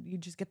Offside,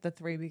 you'd just get the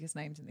three biggest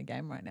names in the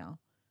game right now.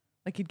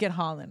 Like you'd get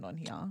Haaland on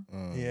here.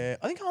 Yeah,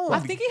 I think I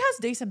think he has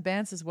decent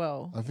bands as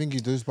well. I think he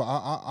does, but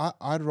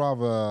I'd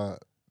rather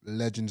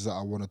legends that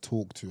I want to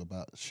talk to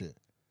about shit.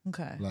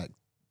 Okay. Like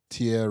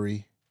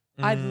Thierry.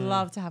 I'd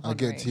love to have. I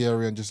get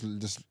Thierry and just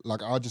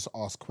like I'll just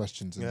ask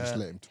questions and just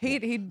let him talk.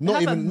 He'd not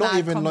have even a mad not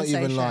even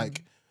conversation.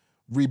 like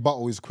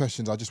rebuttal his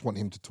questions. I just want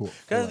him to talk.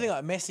 Because I think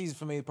like Messi's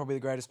for me probably the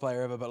greatest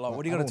player ever. But like,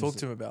 what are you going to talk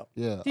to him about?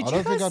 Yeah, Did I don't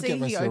you think guys I'd get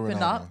see he Messi or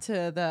opened Ronaldo. up to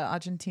the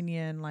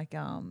Argentinian like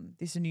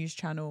this news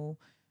channel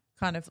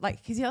kind of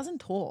like because he doesn't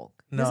talk.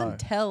 He No. doesn't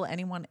tell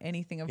anyone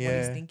anything of what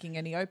he's Yeah. thinking,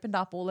 and he opened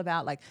up all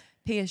about like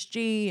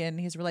PSG and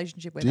his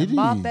relationship with Did he?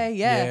 Mbappe.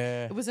 Yeah.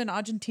 Yeah. It was an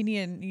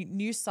Argentinian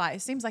news site.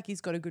 It seems like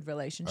he's got a good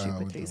relationship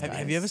with these guys.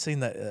 Have you ever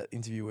seen that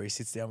interview where he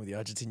sits down with the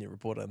Argentinian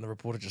reporter and the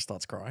reporter just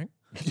starts crying?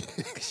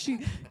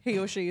 He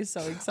or she is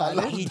so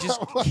excited. He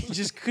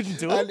just couldn't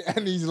do it.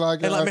 And he's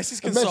like, And like Messi's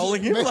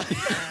consoling him. Like,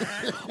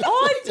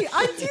 Oh,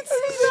 I did see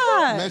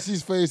that.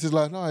 Messi's face is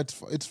like, no, it's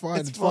fine, It's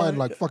it's fine. fine.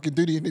 Like, fucking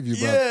do the interview,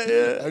 bro.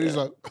 Yeah. And he's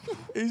like,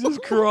 he's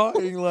just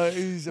crying. Like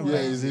he's yeah,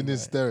 amazing, he's in mate.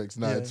 hysterics.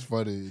 No, Yeah. it's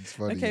funny. It's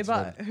funny. Okay, it's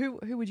but funny.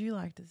 who would you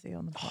like to see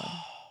on the pod?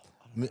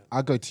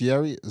 I go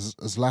Thierry,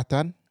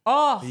 Zlatan.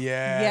 Oh, Yeah,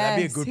 yes,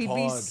 that'd be a good he'd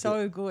be pod.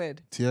 so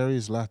good. Thierry,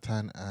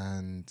 Zlatan,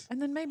 and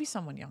And then maybe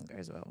someone younger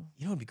as well.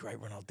 You know, it'd be great,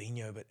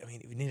 Ronaldinho. But I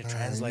mean, if we need a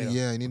translator.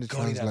 yeah, you need a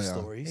God, he'd have translator.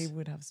 stories. He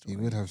would have He stories.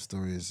 would have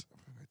stories.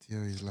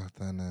 Thierry,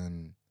 Zlatan,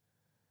 and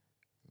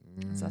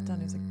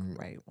Zlatan is a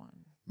great one.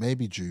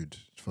 maybe Jude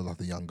for like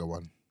the younger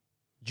one.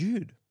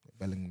 Jude.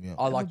 Bellingham, yeah.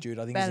 I like Jude.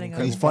 I think he's an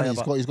Bellingham. incredible He's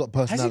funny. player, He's got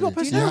Has he personality.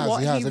 got Do you know what?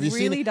 He has. He Have you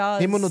really seen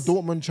does. him on the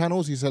Dortmund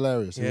channels? He's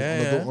hilarious.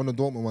 Yeah. On the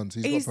Dortmund ones,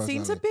 He got seems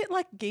personality. a bit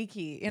like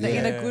geeky in a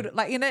Yeah. good,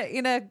 like in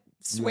a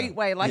sweet Yeah.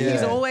 way. Like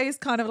he's Yeah. always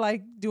kind of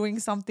like doing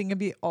something a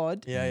bit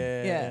odd.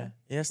 Yeah.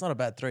 It's not a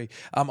bad three.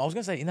 I was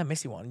gonna say in that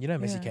Messi one, you know,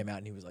 Messi Yeah. came out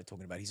and he was like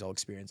talking about his whole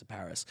experience at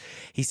Paris.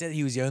 He said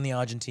he was the only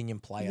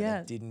Argentinian player Yeah.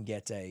 that didn't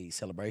get a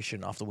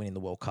celebration after winning the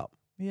World Cup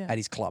Yeah. at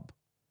his club.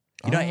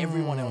 You know,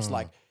 everyone else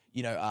like.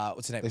 You know,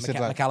 what's his name? They said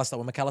like- McAllister.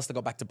 When McAllister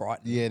got back to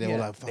Brighton, Yeah, they were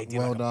Yeah. like, they fuck, did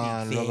well like a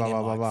done, big blah, thing blah, and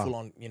blah, like blah. full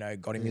on, you know,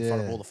 got him in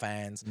front of Yeah. all the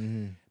fans.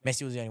 Mhm.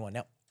 Messi was the only one.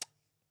 Now,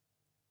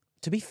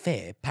 to be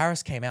fair,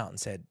 Paris came out and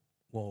said,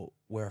 "Well,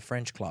 we're a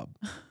French club.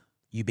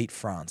 You beat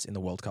France in the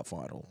World Cup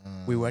final.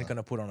 We weren't going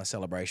to put on a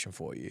celebration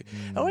for you."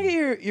 I want to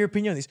get your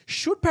opinion on this.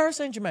 Should Paris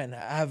Saint-Germain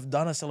have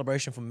done a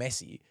celebration for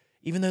Messi,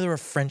 even though they're a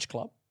French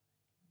club?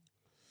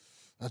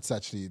 That's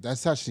actually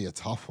a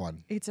tough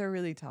one. It's a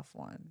really tough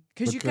one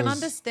because you can Because-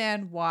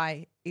 understand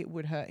why it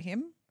would hurt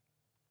him.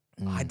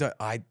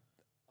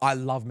 I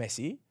love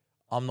Messi.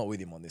 I'm not with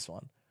him on this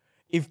one.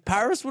 If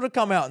Paris would have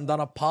come out and done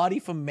a party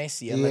for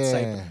Messi, and let's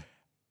say,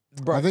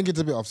 bro, I think it's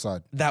a bit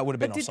offside. that would have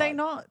been But did offside. they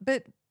not?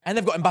 But And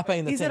they've got Mbappe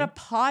in the is team. it a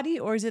party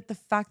or is it the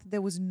fact that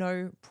there was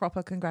no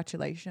proper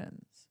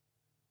congratulations?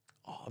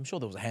 Oh, I'm sure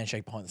there was a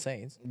handshake behind the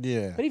scenes.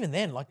 Yeah. But even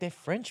then, like they're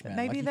French, man.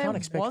 Maybe like, you there can't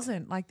expect.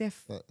 wasn't. Like they're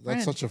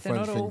That's such a They're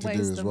not French thing to do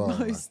always as the well. Like,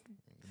 most-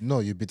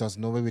 no, there's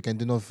no way we can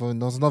do nothing.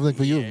 There's nothing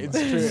for you. Yeah, it's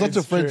true, Such a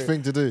it's French true.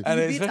 thing to do. And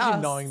You beat especially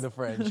us. knowing the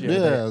French. Yeah, they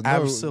no,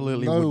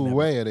 absolutely no would never.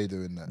 way are they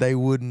doing that. They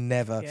would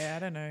never. Yeah, I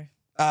don't know.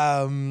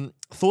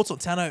 Thoughts on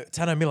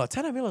Tano Miller.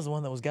 Tano Miller's the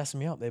one that was gassing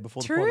me up there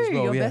before the pod as True,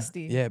 well. your yeah.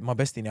 bestie. Yeah, my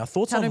bestie now.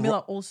 Thoughts Tano on Miller,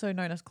 also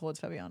known as Claude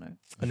Fabiano.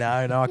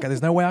 No, okay.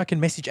 There's no way I can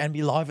message and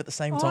be live at the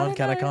same Oh, I time, don't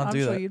Kat. I know. can't I'm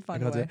do sure that. you'd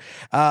find I a can't do way.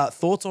 that.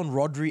 Thoughts on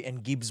Rodri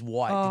and Gibbs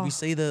White. Did we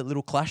see the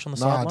little clash on the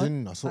No, I sideline?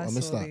 didn't. I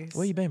missed saw that. these.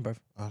 Where you been, bro?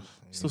 Oh,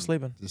 Still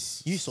sleeping?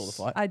 You saw the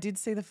fight. I did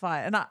see the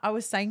fight. And I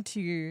was saying to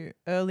you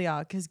earlier,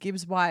 because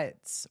Gibbs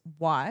White's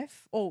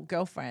wife or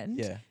girlfriend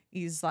Yeah.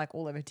 is like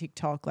all over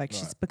TikTok. Like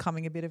she's Right.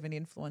 becoming a bit of an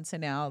influencer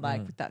now,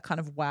 like with that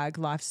kind of wag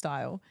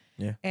lifestyle.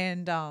 Yeah.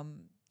 And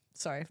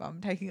sorry if I'm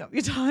taking up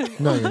your time.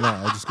 No, you're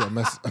not. I just got a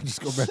message. I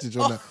just got a message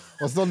on that.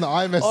 What's on the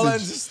iMessage?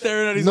 Olan's just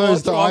staring at his No, watch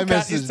it's the while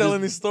Kat iMessage. is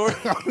telling this story.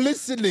 I'm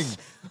listening.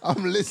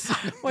 I'm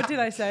listening. What did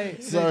I say?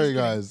 No, Sorry, just kidding.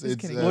 guys. Just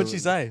It's, kidding. What'd she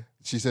say?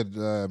 She said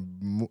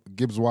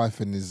Gibbs' wife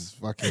and his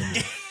fucking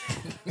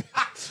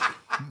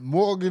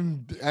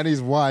Morgan and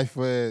his wife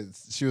were.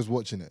 She was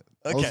watching it.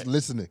 I was Okay.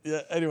 listening.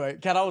 Yeah, anyway,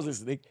 Kat, I was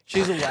listening.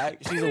 She's a wag.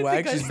 She's I a don't wag.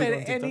 think I She's big on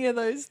said TikTok. any of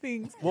those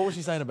things. What was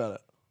she saying about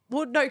it?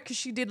 Well, no, because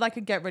she did like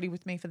a get ready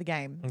with me for the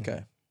game.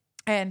 Okay.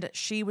 And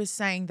she was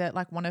saying that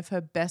like one of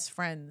her best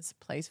friends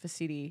plays for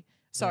City.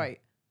 Sorry,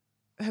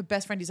 her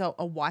best friend is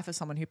a wife of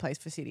someone who plays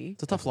for City.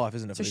 It's a tough life,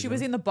 isn't it? So for she these was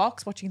women? in the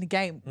box watching the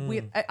game.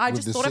 I With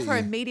just the thought of her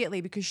City.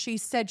 immediately because she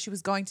said she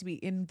was going to be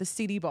in the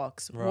City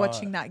box Right.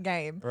 watching that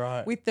game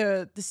Right. with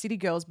the City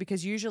girls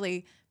because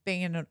usually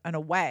being in an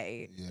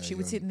away, Yeah, she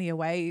would you're- sit in the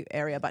away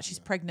area, but she's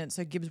pregnant.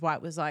 So Gibbs White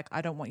was like,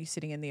 I don't want you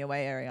sitting in the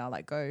away area.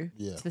 Like go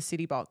Yeah. to the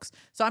City box.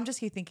 So I'm just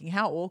here thinking,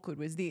 how awkward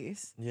was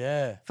this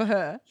Yeah. for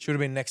her? Should have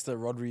been next to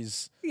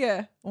Rodri's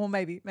Yeah. Or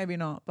maybe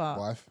not, but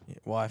Wife.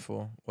 wife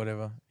or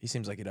whatever. He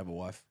seems like he'd have a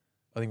wife.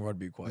 I think Rod would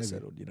be quite Maybe.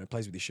 settled.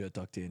 Plays with his shirt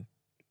tucked in.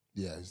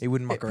 Yeah. He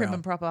wouldn't muck bit prim and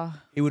around. proper.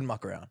 He wouldn't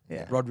muck around.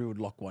 Yeah. Rodri would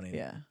lock one in.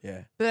 Yeah.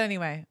 Yeah. But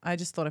anyway, I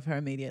just thought of her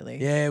immediately.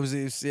 Yeah, it was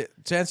to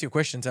answer your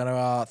question,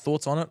 Tano,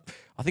 thoughts on it?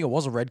 I think it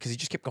was a red because he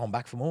just kept going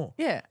back for more.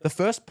 Yeah. The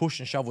first push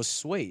and shove was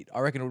sweet.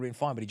 I reckon it would have been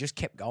fine, but he just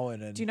kept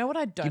going. And Do you know what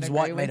I don't Gibbs agree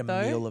White with made a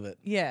though? meal of it.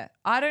 Yeah,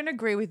 I don't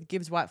agree with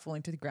Gibbs White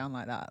falling to the ground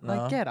like that. No.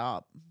 Like, get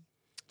up,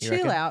 You chill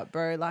reckon? out,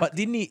 bro. Like, But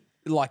didn't he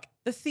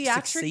the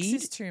theatrics succeed?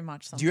 is too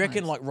much. Sometimes. Do you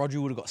reckon like Rodri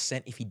would have got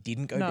sent if he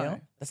didn't go No.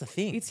 down? That's the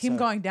thing. it's him So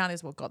going down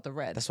is what got the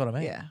red? That's what I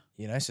mean.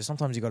 Yeah, So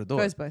sometimes you got to do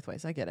goes it. both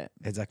ways. I get it.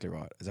 Exactly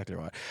right. Exactly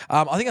right.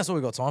 I think that's all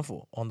we got time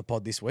for on the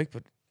pod this week.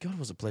 But God, it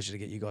was a pleasure to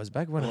get you guys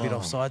back. We went a bit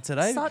offside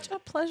today. Such a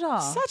pleasure.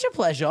 Such a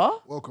pleasure.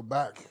 Welcome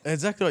back.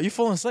 Exactly right. You're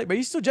falling asleep, but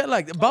you're still jet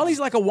lagged. Bali's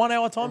like a 1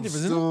 hour time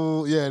difference, isn't it?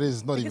 Still, yeah, it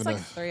is. Not I think even. it's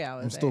like 3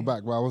 hours. I'm still eh?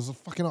 back, bro. I was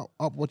fucking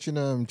up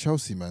watching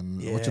Chelsea, man.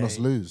 Watching us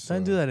lose.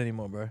 Don't so, do that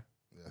anymore, bro.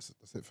 yeah,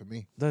 that's it for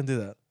me. Don't do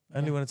that.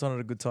 Only when it's on at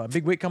a good time.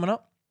 Big week coming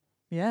up.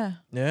 Yeah,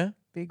 Yeah.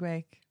 big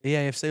week.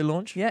 EAFC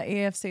launch. Yeah,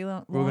 EFC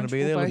launch. We're gonna be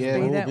We'll there, both looking Yeah,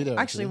 be we'll there. be there,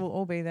 Actually, actually. we'll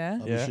all be there.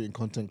 I'll Yeah. be shooting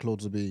content.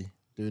 Claude will be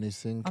doing his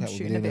thing. I'm Kat will be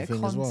shooting a doing her bit of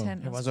thing as well. content.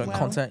 Everyone's as doing well.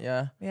 content,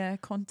 yeah. Yeah,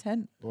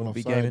 content. Born We'll be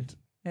offside, gaming.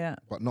 Yeah,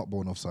 but not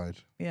born offside.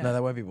 yeah. No, they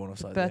won't be born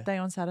offside. there. Birthday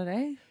on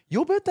Saturday.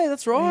 Your birthday,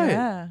 that's right.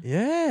 Yeah.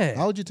 Yeah.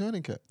 How would you turn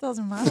it, Kat?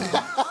 Doesn't matter.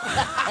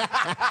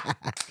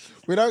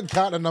 We don't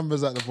count the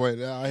numbers at the point.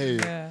 Yeah, I hear you.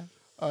 yeah.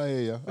 I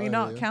hear you. We're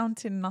not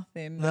counting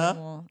nothing. Nah? No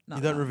more. No,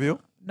 You don't no,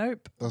 reveal? no.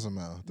 Nope. Doesn't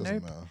matter. Doesn't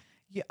Nope. matter.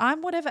 Yeah,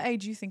 I'm whatever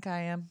age you think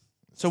I am.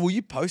 So will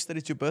you post that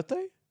it's your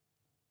birthday?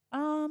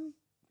 Um,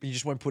 But you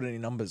just won't put any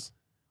numbers.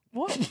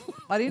 what?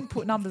 I didn't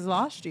put numbers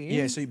last year.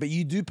 Yeah, so but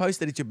you do post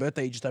that it's your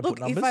birthday, you just don't Look,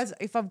 put numbers.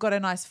 if I've got a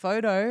nice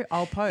photo,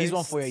 I'll post. Here's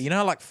one for you. You know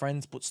how like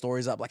friends put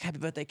stories up like happy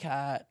birthday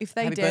cat. If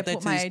they happy dare birthday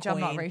put to my this age, I'm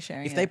not queen."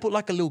 resharing If they it. put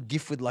like a little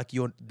gif with like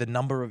the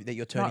number of that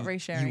you're turning,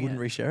 resharing you wouldn't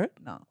it. reshare it?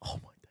 No. Oh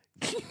my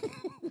day.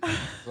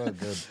 So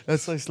good.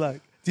 That's so slack.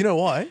 Do you know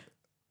why?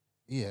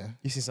 Yeah.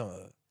 You see some of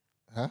that.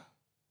 Huh?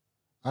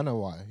 I know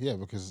why. Yeah,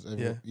 because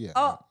yeah.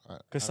 Oh.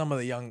 Because some of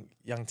the young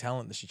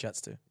talent that she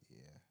chats to.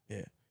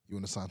 Yeah. You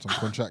want to sign some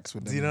contracts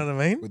with them? Do you know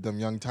what I mean? With them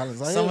young talents.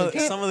 Like, Some yeah,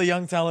 of the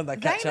young talent that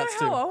They Kat know chats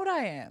how to. old I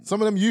am.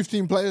 some of them youth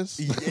team players.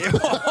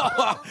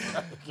 Yeah.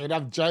 Kid,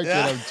 I'm joking.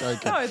 Yeah. I'm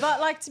joking. No, but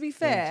like to be I'm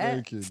fair,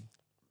 joking.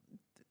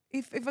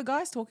 if a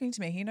guy's talking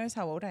to me, he knows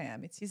how old I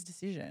am. It's his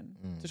decision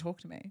to talk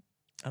to me.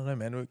 I don't know,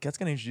 man. Kat's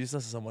gonna introduce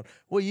us to someone.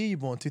 What year you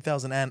born?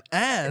 2000 and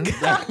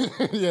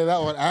Yeah, that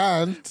one.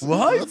 And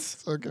What?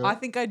 Okay. I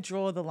think I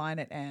draw the line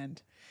at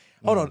and.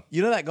 Hold on.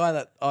 You know that guy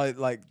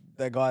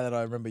that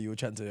I remember you were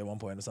chatting to at one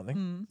point or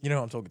something? You know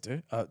who I'm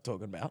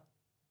talking about?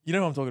 You know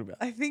who I'm talking about?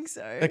 I think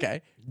so.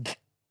 Okay.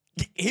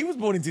 He was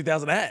born in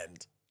 2000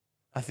 and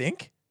I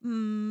think. I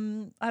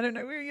don't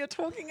know where you're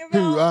talking about.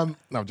 Who?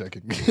 No, I'm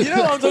joking. You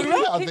know what I'm talking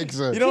about? I think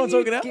so. You know what I'm Can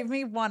talking about? Give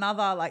me one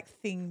other like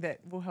thing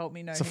that will help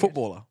me know. It's a who-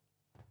 footballer.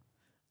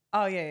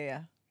 Oh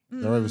yeah.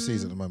 They're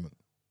overseas at the moment.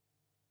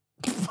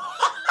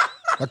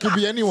 That could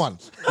be anyone.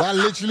 That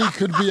literally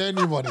could be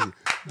anybody.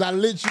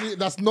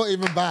 That's not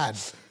even bad.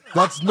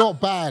 That's not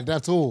bad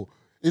at all.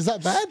 Is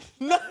that bad?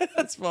 No,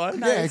 that's fine.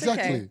 No, yeah, it's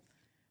exactly. okay.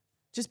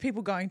 Just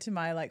people going to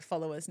my like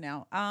followers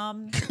now.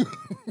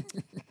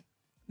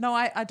 No,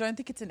 I don't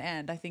think it's an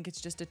and. I think it's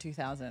just a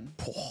 2000.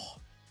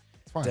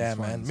 It's fine, Damn, it's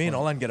fine, man. it's Me and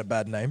fine. Olan get a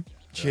bad name.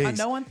 Jeez.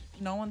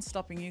 No one's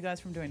stopping you guys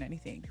from doing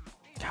anything.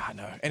 Ah,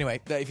 no. Anyway,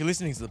 if you're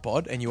listening to the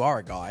pod and you are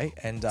a guy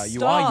and you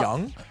Stop are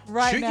young,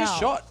 right shoot your now.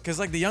 shot. Because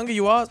like the younger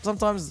you are,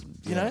 sometimes,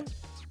 you know,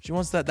 she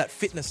wants that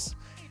fitness.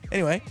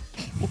 Anyway,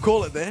 we'll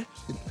call it there.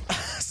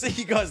 See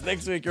you guys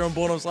next week. You're on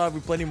Born Offside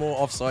with plenty more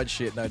offside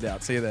shit, no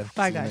doubt. See you then.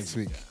 Bye, See you guys. next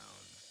week.